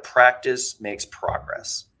 but practice makes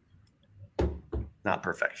progress, not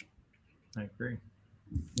perfection. I agree.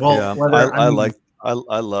 Well, yeah,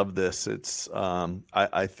 I love this. It's,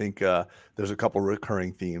 I think there's a couple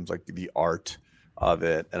recurring themes like the art of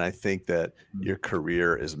it. And I think that your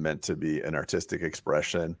career is meant to be an artistic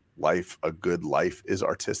expression. A good life is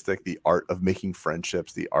artistic. The art of making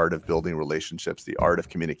friendships, the art of building relationships, the art of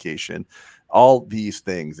communication, all these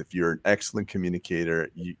things. If you're an excellent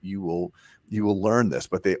communicator, you will learn this,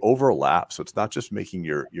 but they overlap. So it's not just making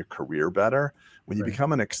your career better. When you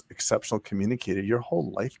become an exceptional communicator, your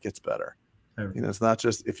whole life gets better. It's not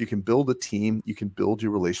just if you can build a team, you can build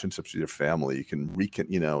your relationships with your family. You can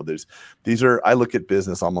I look at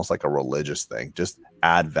business almost like a religious thing. Just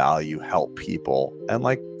add value, help people, and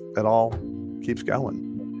like it all keeps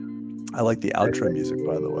going. I like the outro music,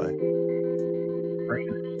 by the way.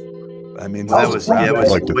 I mean,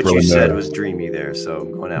 what you said was dreamy there. So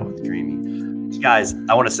I'm going out with dreamy. Guys,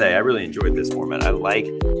 I want to say I really enjoyed this format. I like,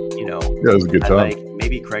 it was a good time.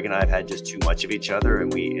 Maybe Craig and I have had just too much of each other,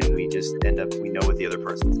 and we just end up, we know what the other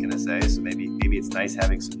person's going to say. So maybe it's nice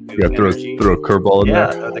having some new energy. Throw a curveball in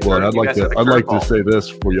there. Well, I'd like to say this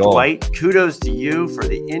for y'all. Dwight, kudos to you for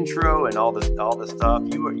the intro and all the stuff.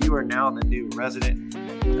 You are now the new resident.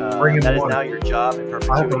 That is now your job in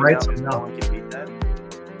perpetuity. No one can beat that.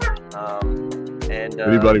 And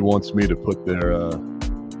anybody wants me to put their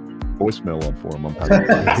voicemail on for them, I'm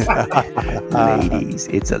happy. Ladies,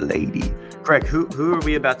 it's a lady. Craig, who are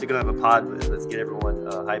we about to go have a pod with? Let's get everyone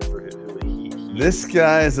hyped for who he. This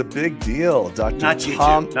guy is a big deal, Dr. Not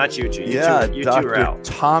you two. Yeah, you Dr. two are out.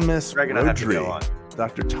 Thomas Craig and I have to go on.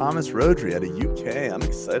 Dr. Thomas Rodri out of UK. I'm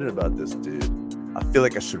excited about this dude. I feel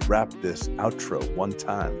like I should wrap this outro one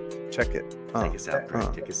time. Check it. Take us out,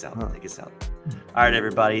 Craig. Take us out. All right,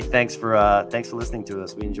 everybody. Thanks for listening to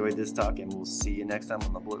us. We enjoyed this talk, and we'll see you next time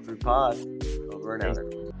on the Bulletproof Pod. Over and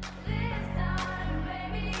out.